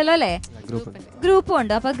ഒറ്റയ്ക്കല്ലോ അല്ലേ? ഗ്രൂപ്പും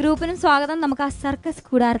ഉണ്ട്. അപ്പൊ ഗ്രൂപ്പിനും സ്വാഗതം. നമുക്ക് ആ സർക്കസ്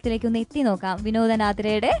കൂടാരത്തിലേക്ക് ഒന്ന് എത്തി നോക്കാം. Vinod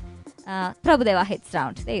ആതിരയുടെ Prabhudeva hits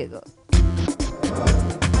round. There you go.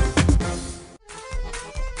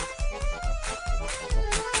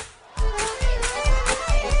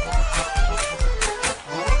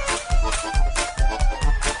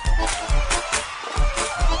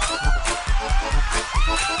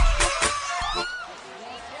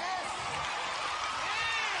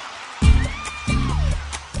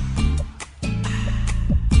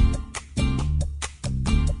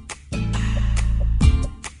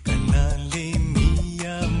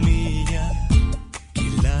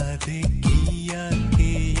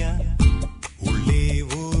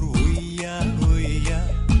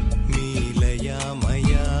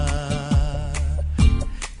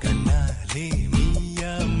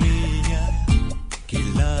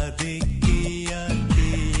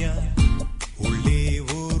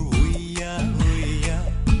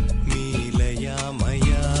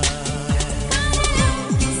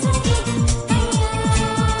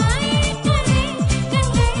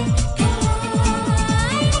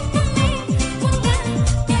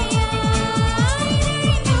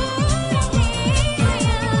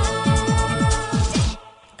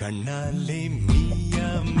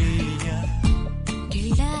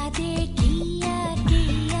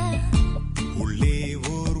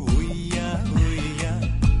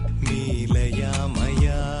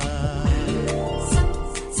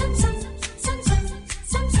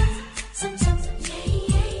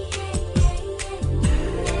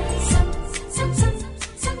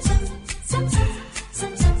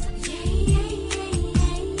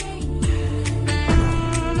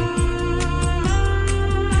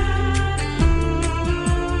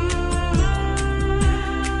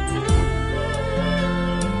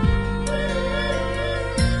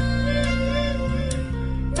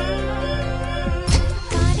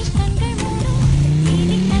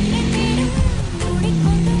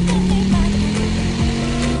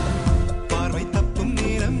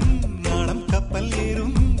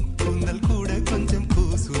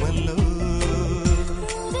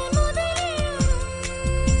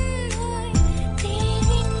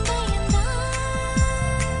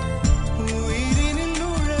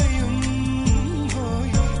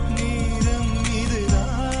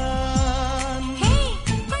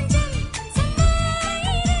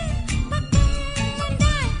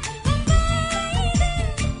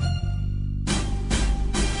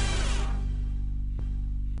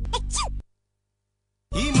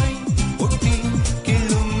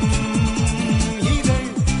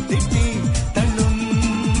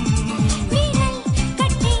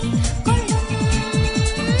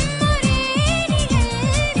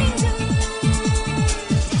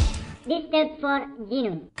 for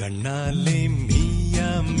Ginu. കണ്ണാലെ Miya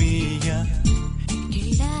Miya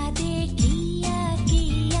കില്ലാതെ Kia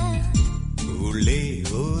Kia ഉള്ളേ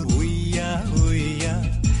ഓ ഉയ്യ ഉയ്യ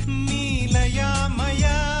നീലയാമയ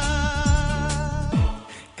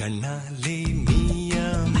കണ്ണാലെ മിയ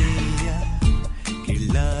മിയ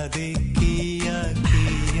കില്ലാതെ കിയ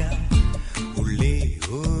കിയ ഉള്ളേ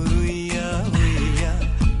ഓ ഉയ്യ ഉയ്യ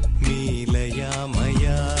നീലയാമയ.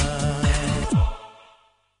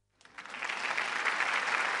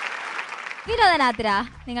 വിനോദനാത്ര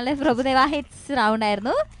നിങ്ങളുടെ പ്രഭുദേവ ഹിറ്റ്സ് റൗണ്ട്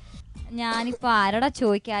ആയിരുന്നു. ഞാനിപ്പോ ആരോടാ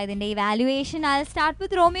ചോദിക്കാ ഇതിന്റെ evaluation? I start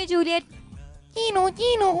with Romeo Juliet.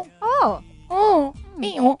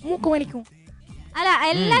 അല്ല,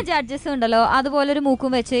 എല്ലാ ജഡ്ജസും ഉണ്ടല്ലോ അതുപോലെ ഒരു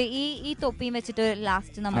മൂക്കും വെച്ച് ഈ തൊപ്പിയും വെച്ചിട്ട്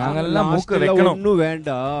ലാസ്റ്റ് ഒന്നും വേണ്ട.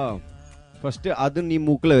 ഫസ്റ്റ് അത് നീ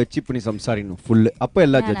മൂക്കിലെ വെച്ച് ഇപ്പൊ നീ സംസാരിക്കുന്നു ഫുള്ള്. അപ്പൊ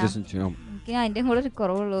എല്ലാ ജഡ്ജസും ചെയ്യണം. എനിക്ക് അതിന്റെ കൂടെ ഒരു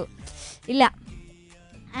കുറവുള്ളൂ. ഇല്ല.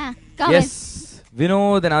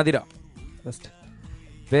 വിനോദനാതിര,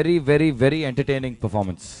 very very very entertaining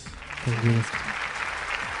performance.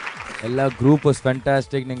 എല്ലാ ഗ്രൂപ്പ് വാസ്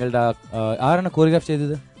ഫാന്റാസ്റ്റിക്. നിങ്ങളുടെ ആരാണ് കോറിയോഗ്രാഫ്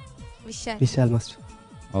ചെയ്തത്? വിശാൽ മാസ്റ്റർ.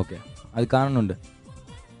 ഓക്കെ, അത് കാണുന്നുണ്ട്.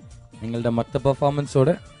 നിങ്ങളുടെ മൊത്ത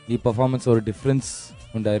പെർഫോമൻസോടെ ഈ പെർഫോമൻസ് ഒരു ഡിഫറൻസ്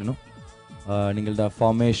ഉണ്ടായിരുന്നു. നിങ്ങളുടെ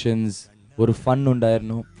ഫോർമേഷൻസ് ഒരു ഫൺ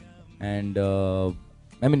ഉണ്ടായിരുന്നു. And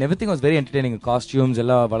I mean everything was very entertaining. Costumes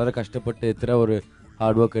എല്ലാം വളരെ കഷ്ടപ്പെട്ട് ഇത്ര ഒരു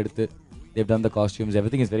ഹാർഡ് വർക്ക് എടുത്ത് they've done the costumes,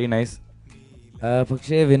 everything is very nice.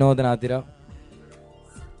 പക്ഷേ വിനോദനാതിര,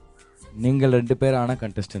 നിങ്ങൾ രണ്ടുപേരാണ്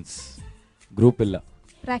കണ്ടസ്റ്റൻസ്, ഗ്രൂപ്പില്ല.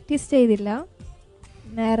 പ്രാക്ടീസ് ചെയ്തില്ല,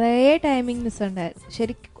 നിറയെ ടൈമിംഗ് മിസ് ഉണ്ടായിരുന്നു.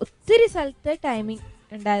 ശരിക്കും ഒത്തിരി സ്ഥലത്ത് ടൈമിംഗ്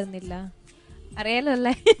ഉണ്ടായിരുന്നില്ല. അറിയാലോ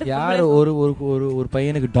അല്ലേ? ഒരു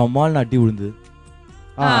പയ്യനക്ക് ഡൊമാളിന് അടി വിഴുന്നത്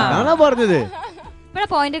പറഞ്ഞത്.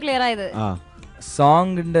 പോയിന്റ് ക്ലിയർ ആയത്.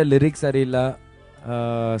 സോങ്ങിന്റെ ലിറിക്സ് അറിയില്ല,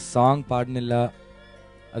 സോങ് പാടുന്നില്ല.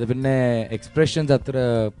 അത് പിന്നെ എക്സ്പ്രഷൻസ് അത്ര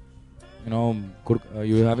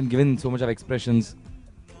U haven given so much of expressions.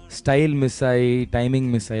 Style മിസ്സായി, ടൈമിംഗ്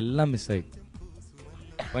മിസ്സായി, എല്ലാം മിസ്സായി.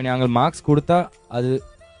 അപ്പോൾ ഞങ്ങൾ മാർക്സ് കൊടുത്താൽ അത്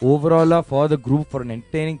ഓവറോളാக for the group for N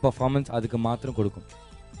entertaining performance அதுக்கு മാത്രം കൊടുക്കും.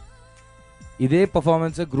 இதே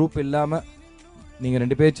பெர்ஃபார்மன்ஸை குரூப் இல்லாமல் நீங்கள்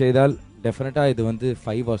 2 பேர் செய்தால் டெஃபினட்டாக இது வந்து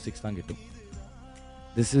 5 or 6 தான் கிட்டும்.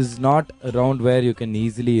 This is not a round where you can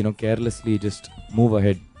easily carelessly just move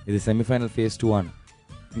ahead. இது semi-final phase 2 ആണ്.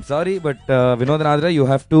 I'm sorry, but വിനോദനാതിര, you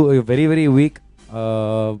have to, you're very very weak.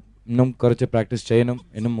 ഇന്നും കുറച്ച് പ്രാക്ടീസ് ചെയ്യണം.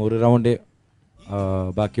 ഇന്നും ഒരു റൗണ്ടേ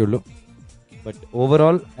ബാക്കിയുള്ളൂ. But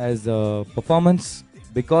overall as a performance,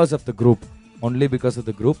 because of the group, only because of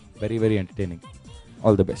the group, very very entertaining.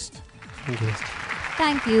 All the best.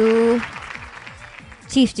 Thank you.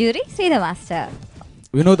 Chief Jury, Sridhar Master.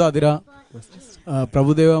 വിനോദാതിര,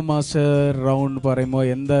 Prabhudeva master round പറയുമ്പോൾ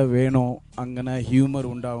എന്താ വേണോ അങ്ങനെ ഹ്യൂമർ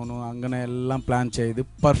ഉണ്ടാവണോ അങ്ങനെ എല്ലാം പ്ലാൻ ചെയ്ത്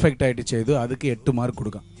പെർഫെക്റ്റ് ആയിട്ട് ചെയ്തു. அதுக்கு 8 മാർക്ക്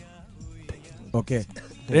കൊടുക്കാം. ഓക്കെ,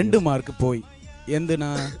 2 മാർക്ക് പോയി. എന്തിനാ?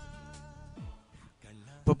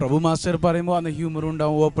 ഇപ്പോൾ പ്രഭു മാസ്റ്റർ പറയുമ്പോൾ അന്ന് ഹ്യൂമർ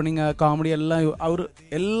ഉണ്ടാവും, ഓപ്പണിങ് കോമഡി എല്ലാം അവർ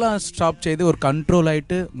എല്ലാം സ്റ്റോപ്പ് ചെയ്ത് ഒരു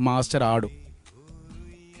കൺട്രോളായിട്ട് മാസ്റ്റർ ആടും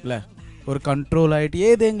അല്ലേ? ഒരു കൺട്രോളായിട്ട്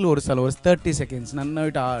ഏതെങ്കിലും ഒരു സ്ഥലം ഒരു 30 സെക്കൻഡ്സ്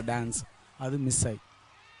നന്നായിട്ട് ആ ഡാൻസ് അത് മിസ്സായി.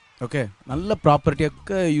 ഓക്കെ, നല്ല പ്രോപ്പർട്ടി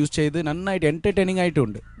ഒക്കെ യൂസ് ചെയ്ത് നന്നായിട്ട് എൻ്റർടൈനിങ്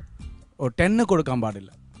ആയിട്ടുണ്ട്. 10 കൊടുക്കാൻ പാടില്ല.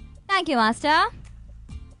 Thank you master.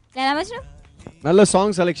 നല്ല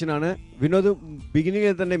സോങ് സെലക്ഷൻ ആണ്. വിനോദ്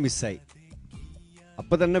ബിഗിനിങ്ങിൽ തന്നെ മിസ്സായി,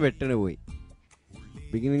 അപ്പം തന്നെ വെട്ടന് പോയി.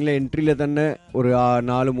 ബിഗിനിങ്ങിലെ എൻട്രിയിൽ തന്നെ ഒരു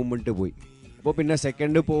 4 മൂമെൻറ്റ് പോയി. അപ്പോൾ പിന്നെ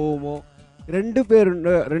സെക്കൻഡ് പോകുമ്പോൾ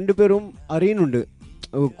 2 പേരും അറിയുന്നുണ്ട്,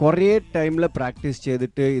 കുറേ ടൈമിൽ പ്രാക്ടീസ്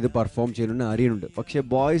ചെയ്തിട്ട് ഇത് പെർഫോം ചെയ്യുന്നുണ്ട്, അറിയുന്നുണ്ട്. പക്ഷേ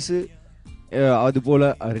ബോയ്സ് അതുപോലെ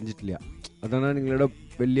അറിഞ്ഞിട്ടില്ല. അതാണ് നിങ്ങളുടെ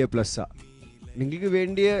വലിയ പ്ലസ്സാണ്. നിങ്ങൾക്ക്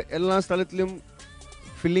വേണ്ടിയ എല്ലാ സ്ഥലത്തിലും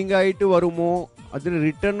ഫില്ലിംഗ് ആയിട്ട് വരുമോ അതിന്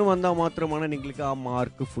റിട്ടേൺ വന്നാൽ മാത്രമാണ് നിങ്ങൾക്ക് ആ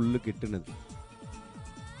മാർക്ക് ഫുള്ള് കിട്ടുന്നത്.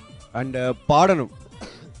 ആൻഡ് പാടണം,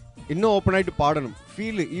 இன்னுം ഓപ്പണായിട്ട് പാടണം.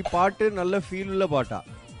 ഫീല്, ഈ പാട്ട് നല്ല ഫീലുള്ള പാട്ടാണ്.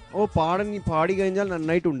 അപ്പോൾ പാടി കഴിഞ്ഞാൽ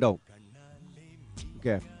നന്നായിട്ട് ഉണ്ടാവും.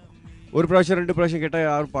 ഓക്കെ, ഒരു പ്രാവശ്യം 2 പ്രാവശ്യം കേട്ടാൽ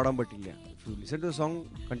ആരും പാടാൻ പറ്റില്ല. ലിസൺ ടു സോങ്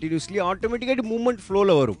കണ്ടിന്യൂസ്ലി ഓട്ടോമാറ്റിക്കായിട്ട് മൂവ്മെൻറ്റ്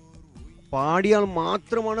ഫ്ലോയിൽ വരും. പാടിയാൽ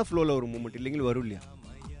മാത്രമാണ് ഫ്ലോയിൽ വരും, മൂവ്മെൻറ്റ് ഇല്ലെങ്കിൽ വരില്ല.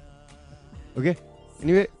 Okay,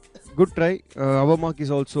 anyway good try. Our mark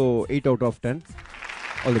is also 8 out of 10.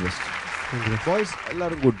 All the best boys,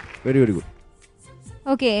 എല്ലാവരും good, very very good.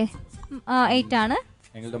 Okay, 8 ആണ്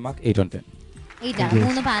ഞങ്ങളുടെ മാർക്ക്. 8 on 10. 8 ആണ്.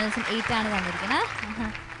 3 പാനൽസും 8 ആണ് തന്നിരിക്കുന്നത്.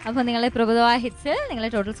 അപ്പോൾ നിങ്ങളുടെ പ്രഭുദേവ ഹിറ്റ്സിൽ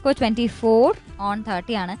നിങ്ങളുടെ ടോട്ടൽ സ്കോർ 24 on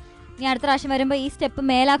 30 ആണ്. ഇനി അടുത്ത പ്രാവശ്യം വരുമ്പോൾ ഈ സ്റ്റെപ്പ്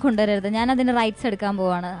മേലാ കൊണ്ടുവരരുത്. ഞാൻ അതിന് റൈറ്റ്സ് എടുക്കാൻ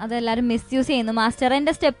പോവാണ്. അതെല്ലാവരും മിസ്യൂസ് ചെയ്യുന്നു. മാസ്റ്റർ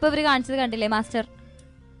എൻ്റെ സ്റ്റെപ്പ് ഇവർ കാണിച്ചത് കണ്ടില്ലേ മാസ്റ്റർ?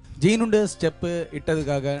 ജീനുണ്ട് സ്റ്റെപ്പ്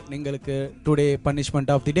ഇട്ടതുക്കാக നിങ്ങൾക്ക് today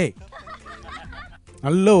punishment of the day.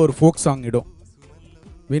 நல்ல ஒரு ஃபோக் சாங் இடும்.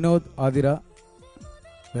 வினோத் ஆதிரா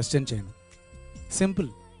வெஸ்டர்ன் செய்யணும். சிம்பிள்.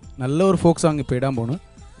 நல்ல ஒரு ஃபோக் சாங் இப்போ இடாம போகணும்,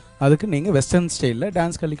 அதுக்கு நீங்கள் வெஸ்டர்ன் ஸ்டைலில்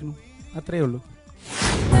டான்ஸ் கழிக்கணும், அത്രയേ ഉള്ളൂ.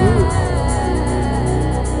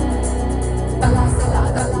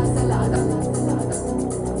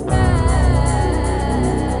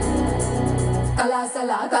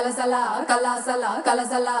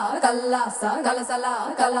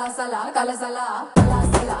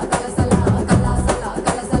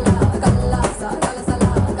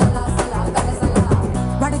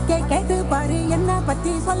 வடக்கே கேட்டு பாரு என்ன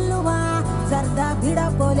பத்தி சொல்லுவா, சர்தா பீடா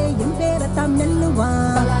போலே என் பேரத்தான் நெல்லுவா.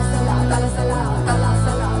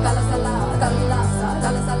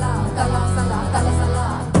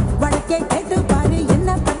 வடக்கே கேட்டு பாரு என்ன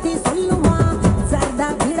பத்தி சொல்லுவா, சர்தா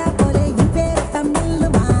பீடா போலே என் பேரத்தான்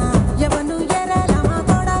நெல்லுவா. எவனு ஏறலாமா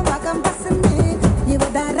கோட வகம் பசந்து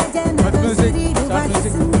இவதா ரஜன சிறிடு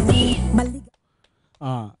வாசந்து மல்லிகா.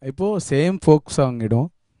 இப்போ சேம் ஃபோக் சாங் இடும்,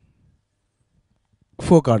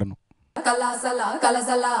 ஃபோக் ஆடணும். கலாசலா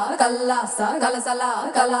கலசலா கல்லாசா கலசலா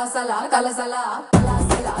கலாசலா கலசலா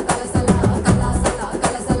கலாசலா கலசலா கலாசலா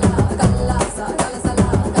கலசலா கல்லாசா கலசலா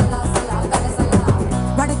கலாசலா கலசலா.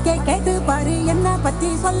 வடக்கே கேட்டு பாரு என்ன பத்தி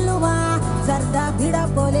சொல்லுவா, சர்தா பீடா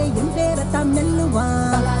போலே என் பேரத்தான் நெல்லுவா.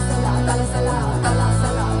 கலாசலா கலசலா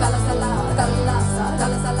கலாசலா கலசலா கல்லாசா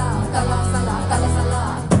கலசலா கலாசலா கலசலா.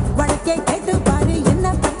 வடக்கே கேட்டு பாரு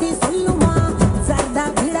என்ன பத்தி சொல்லுவா, சர்தா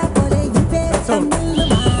பீடா போலே என் பேரத்தான்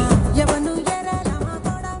நெல்லுவா.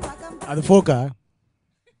 அது ஃபோக்கா?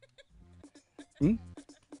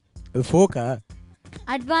 அது ஃபோக்கா?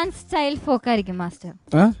 അഡ്വാൻസ് സ്റ്റൈൽ ഫോക്ക് ആയിരിക്കും മാസ്റ്റർ.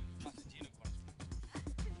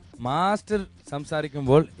 മാസ്റ്റർ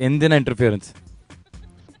സംസാരിക്കുമ്പോൾ എന്തിനാ interference?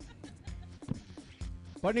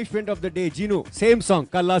 Punishment of the day ஜீனு, same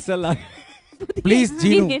song கல்லாசலா. Please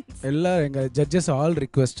ஜீனு, எல்லா எங்க judges all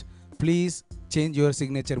request, please change your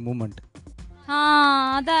signature moment.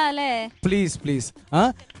 അതല്ലേ ப்ளீஸ் ப்ளீஸ்.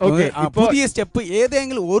 ஓகே, புதிய ஸ்டெப்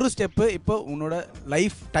ஏதேங்களும் ஒரு ஸ்டெப் இப்போ உன்னோட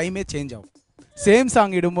லைஃப் டைமே சேஞ்ச் ஆகும். Same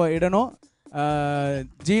song இடணும்.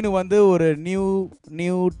 ஜீனு வந்து ஒரு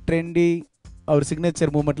நியூ ட்ரெண்டி அவர்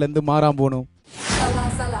சிக்னேச்சர் மூமெண்ட்லேருந்து மாறாம போகணும்.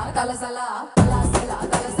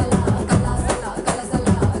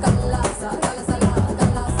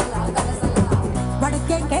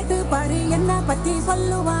 வடக்கே கேட்டு பாரு என்ன பத்தி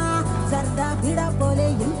சொல்லுவா, சர்தா பீடா போலே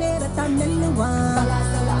என் பேரத்தான் நெல்லுவா.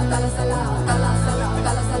 கலாசலா கலசலா கலாசலா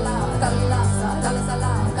கலசலா கல்லாசா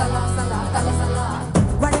கலசலா கலாசலா கலசலா.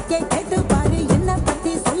 வடக்கே கேட்டு பாரு என்ன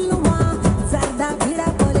பத்தி சொல்லுவா, சர்தா பீடா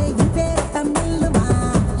போலே என் பேரத்தான் நெல்லுவா.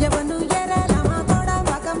 எவனு ஏறலாமா கோட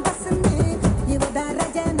வகம் பசந்து இவதா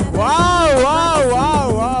ரஜன. Wow wow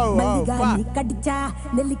wow wow Mallika நீ கடிச்சா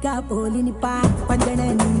நெல்லிக்கா போலி நிப்பா, பஞ்சன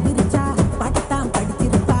நீ விரிச்சா பாட்டுத்தான்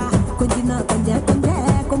படிச்சிருப்பா, கொஞ்சினா கொஞ்ச கொஞ்ச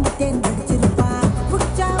கொம்புத்தேன் படிச்சிருப்பா.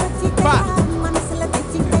 புடிச்சா வச்சிக்கா மனசுல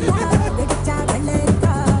தைச்சிக்கையா, வெடிச்சா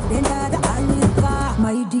வெள்ளரிக்கா வேண்டாத ஆள் இருக்கா.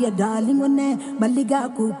 மை டியர் டார்லிங் ஒன்னு மல்லிகா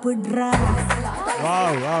கூப்பிடுறா.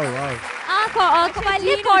 വാവ് വാവ് വാവ്.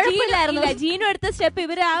 വലിയ കുഴപ്പമില്ലായിരുന്നു. ജീനു എടുത്ത സ്റ്റെപ്പ്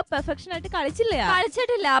ഇവര് ആ പെർഫെക്ഷൻ ആയിട്ട്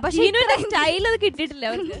കളിച്ചിട്ടില്ല. പക്ഷെ ജീനുടെ സ്റ്റൈൽ അത് കിട്ടിയിട്ടില്ല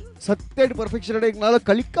അവർക്ക്. സത്യമായിട്ട് പെർഫെക്ഷൻ ആയിട്ട്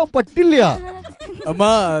കളിക്കാൻ പറ്റില്ല. അമ്മ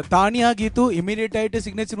താനിയ ഗീതു ഇമ്മീഡിയറ്റ് ആയിട്ട്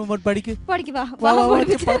സിഗ്നേച്ചർ മൂവ്മെന്റ് പഠിക്ക്.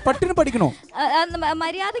 പട്ടിന് പഠിക്കണോ?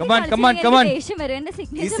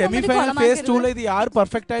 ഈ സെമിഫൈനൽ ഫേസ് 2 ഇത് ആര്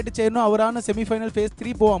പെർഫെക്റ്റ് ആയിട്ട് ചെയ്യുന്നു അവരാണ് സെമിഫൈനൽ ഫേസ്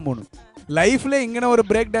 3 പോവാൻ പോണു. ലൈഫിലെ ഇങ്ങനെ ഒരു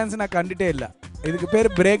ബ്രേക്ക് ഡാൻസ് ഞാൻ കണ്ടിട്ടേ ഇല്ല. இதுக்கு பேர்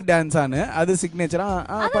பிரேக் டான்ஸ் ആണ്. அது சிக்னேச்சர்.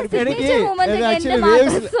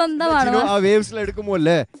 ആ വേവ്സിൽ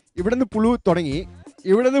എടുക്കുമ്പോല്ലേ ഇവിടുന്ന് പുളു തുടങ്ങി,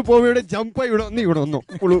 ഇവിടുന്ന് പോകുമ്പോ ഇവിടെ ജമ്പ് ഇവിടെ വന്നു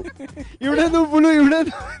പുളു, ഇവിടെ പുളു ഇവിടെ.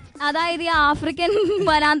 അതായത് ഈ ആഫ്രിക്കൻ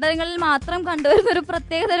വനാന്തരങ്ങളിൽ മാത്രം കണ്ടുവരുന്ന ഒരു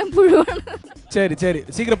പ്രത്യേകതരം പുഴുവാണ്. ശരി ശരി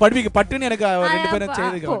സീക്കിരം പഠിപ്പിക്കും. പട്ടിണി എനിക്ക് രണ്ടുപേരും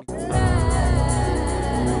ചെയ്ത്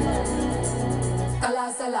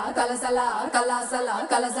கலாசலா கலசலா கலாசலா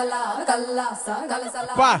கலசலா கல்லாசா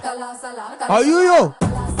கலசலா கலாசலா. ஐயோ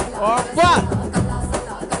அப்பா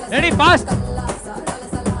ரெடி ஃபாஸ்ட்.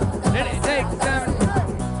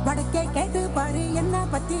 வடக்கே கேட்டு பாரு என்ன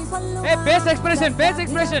பத்தி சொல்லுவா. ஏய் ஃபேஸ்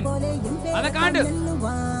எக்ஸ்பிரஷன் அத காண்டு,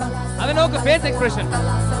 அத நோக்கு ஃபேஸ் எக்ஸ்பிரஷன்.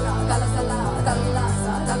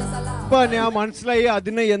 ഇപ്പൊ ഞാൻ മനസ്സിലായി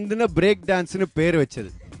അതിന് എന്തിനാ ബ്രേക്ക് ഡാൻസിന് പേര് വെച്ചത്.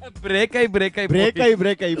 ബ്രേക്കായി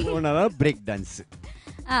പോകുന്നതാണ് ബ്രേക്ക് ഡാൻസ്.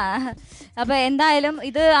 അപ്പൊ എന്തായാലും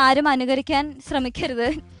ഇത് ആരും അനുകരിക്കാൻ ശ്രമിക്കരുത്.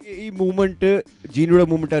 ഈ മൂവ്മെന്റ് ജീനുടെ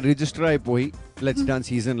മൂവ്മെന്റ് രജിസ്റ്റർ ആയി പോയി ലെറ്റ്സ് ഡാൻസ്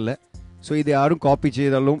സീസണില്. സോ ഇത് ആരും കോപ്പി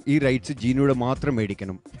ചെയ്താലും ഈ റൈറ്റ്സ് ജീനുടെ മാത്രം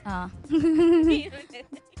മേടിക്കണം.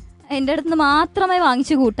 എന്റെ അടുത്ത് മാത്രമേ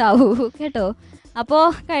വാങ്ങിച്ചു കൂട്ടാവൂ കേട്ടോ. അപ്പോ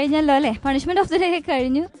കഴിഞ്ഞല്ലോ അല്ലെ, പണിഷ്മെന്റ് ഓഫ് ദി ഡേ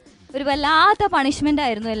കഴിഞ്ഞു. ഒരു വല്ലാത്ത പണിഷ്മെന്റ്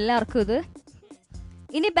ആയിരുന്നു എല്ലാവർക്കും ഇത്.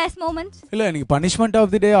 ഇനി ബെസ്റ്റ് മൊമെന്റ് இல்ல எனக்கு பனிஷ்மெண்ட்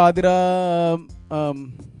ஆஃப் தி டே ஆதிரா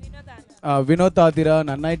വിനോദ് താതിര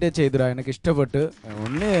നന്നായിട്ടേ ചെയ്തിരാ, എനിക്ക് ഇഷ്ടപ്പെട്ട്.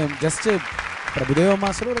 ഒന്ന് ജസ്റ്റ് പ്രഭുദേവ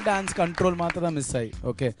മാസ്റ്റർ ഒരു ഡാൻസ് കൺട്രോൾ മാത്രം മിസ്സായി.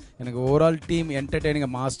 ഓക്കെ, എനിക്ക് ഓവറോൾ ടീം എൻ്റർടൈനിങ്.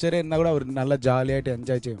 മാസ്റ്റർ എന്നാൽ കൂടെ അവർ നല്ല ജാലിയായിട്ട്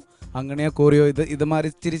എൻജോയ് ചെയ്യും. അങ്ങനെയാ കോറിയോ ഇത് മാറി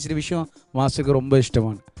ഇച്ചിരി വിഷയം മാസ്റ്റർക്ക് ரொம்ப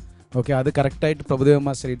ഇഷ്ടമാണ്. ഓക്കെ, അത് കറക്റ്റായിട്ട് പ്രഭുദേവ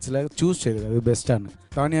മാസ്റ്റർ ഇറ്റ്സിൽ ചൂസ് ചെയ്തത്, അത് ബെസ്റ്റാണ്.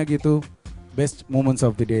 Tania Geethu best movements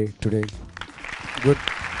of the day today. Good,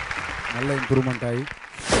 നല്ല ഇമ്പ്രൂവ്മെൻ്റ് ആയി.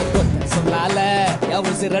 சொன்னால என்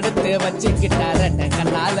உசிரெடுத்து வச்சுக்கிட்டார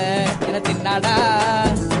கண்ணால என தின்னாடா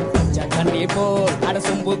தண்ணி போல் அட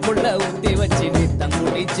சொம்புக்குள்ள ஊத்தி வச்சு நித்தம்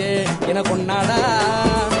குடிச்சு என கொண்டாடா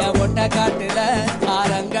என் ஒட்ட காட்டுல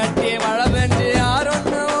ஆரங்கட்டி மழை பெஞ்சு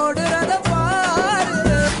யாரொன்னு ஓடுறத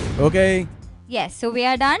பாரு. Okay, yes, so we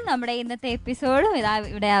are done. നമ്മുടെ ഇന്നത്തെ എപ്പിസോഡ്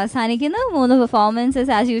ഇവിടെ അവസാനിക്കുന്നു. 3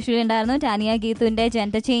 പെർഫോമൻസസ് ആസ് യൂഷ്വൽ ഉണ്ടായിരുന്നു. Tanya ഗീതുവിൻ്റെ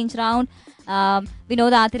gender change round,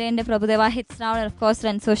 Vinod ആതിരേൻ്റെ Prabhudeva hits round, of course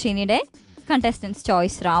റൺസോ ഷിനിയുടെ contestants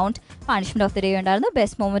choice round, punishment of the day ഉണ്ടായിരുന്നു,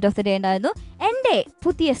 best moment of the day ഉണ്ടായിരുന്നു, എൻ്റെ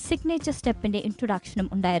പുതിയ സിഗ്നേച്ചർ സ്റ്റെപ്പിൻ്റെ ഇൻട്രൊഡക്ഷനും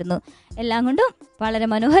ഉണ്ടായിരുന്നു. എല്ലാം കൊണ്ടും വളരെ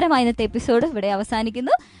മനോഹരമായ ഇന്നത്തെ എപ്പിസോഡ് ഇവിടെ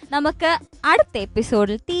അവസാനിക്കുന്നു. നമുക്ക് അടുത്ത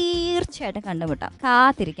എപ്പിസോഡിൽ തീർച്ചയായിട്ടും കണ്ടുമുട്ടാം.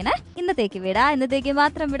 കാത്തിരിക്കണേ. ഇന്നത്തേക്ക് വിടാ, ഇന്നത്തേക്ക്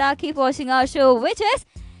മാത്രം വിടാ. Keep watching our show which is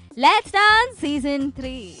let's dance season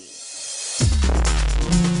 3.